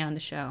much today on the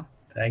show.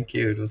 Thank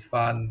you. It was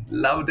fun.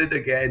 Loved it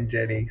again,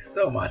 Jenny.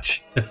 So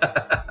much.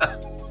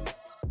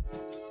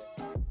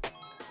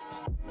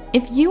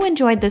 If you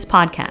enjoyed this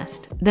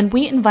podcast, then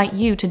we invite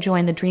you to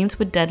join the Dreams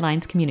with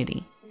Deadlines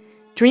community.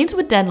 Dreams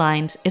with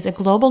Deadlines is a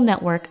global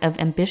network of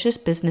ambitious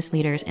business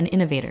leaders and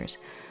innovators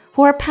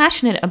who are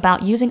passionate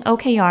about using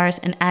OKRs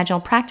and agile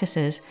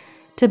practices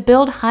to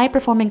build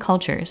high-performing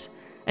cultures,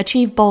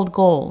 achieve bold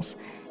goals,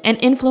 and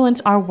influence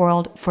our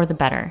world for the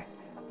better.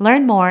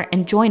 Learn more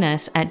and join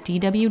us at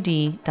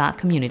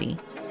dwd.community.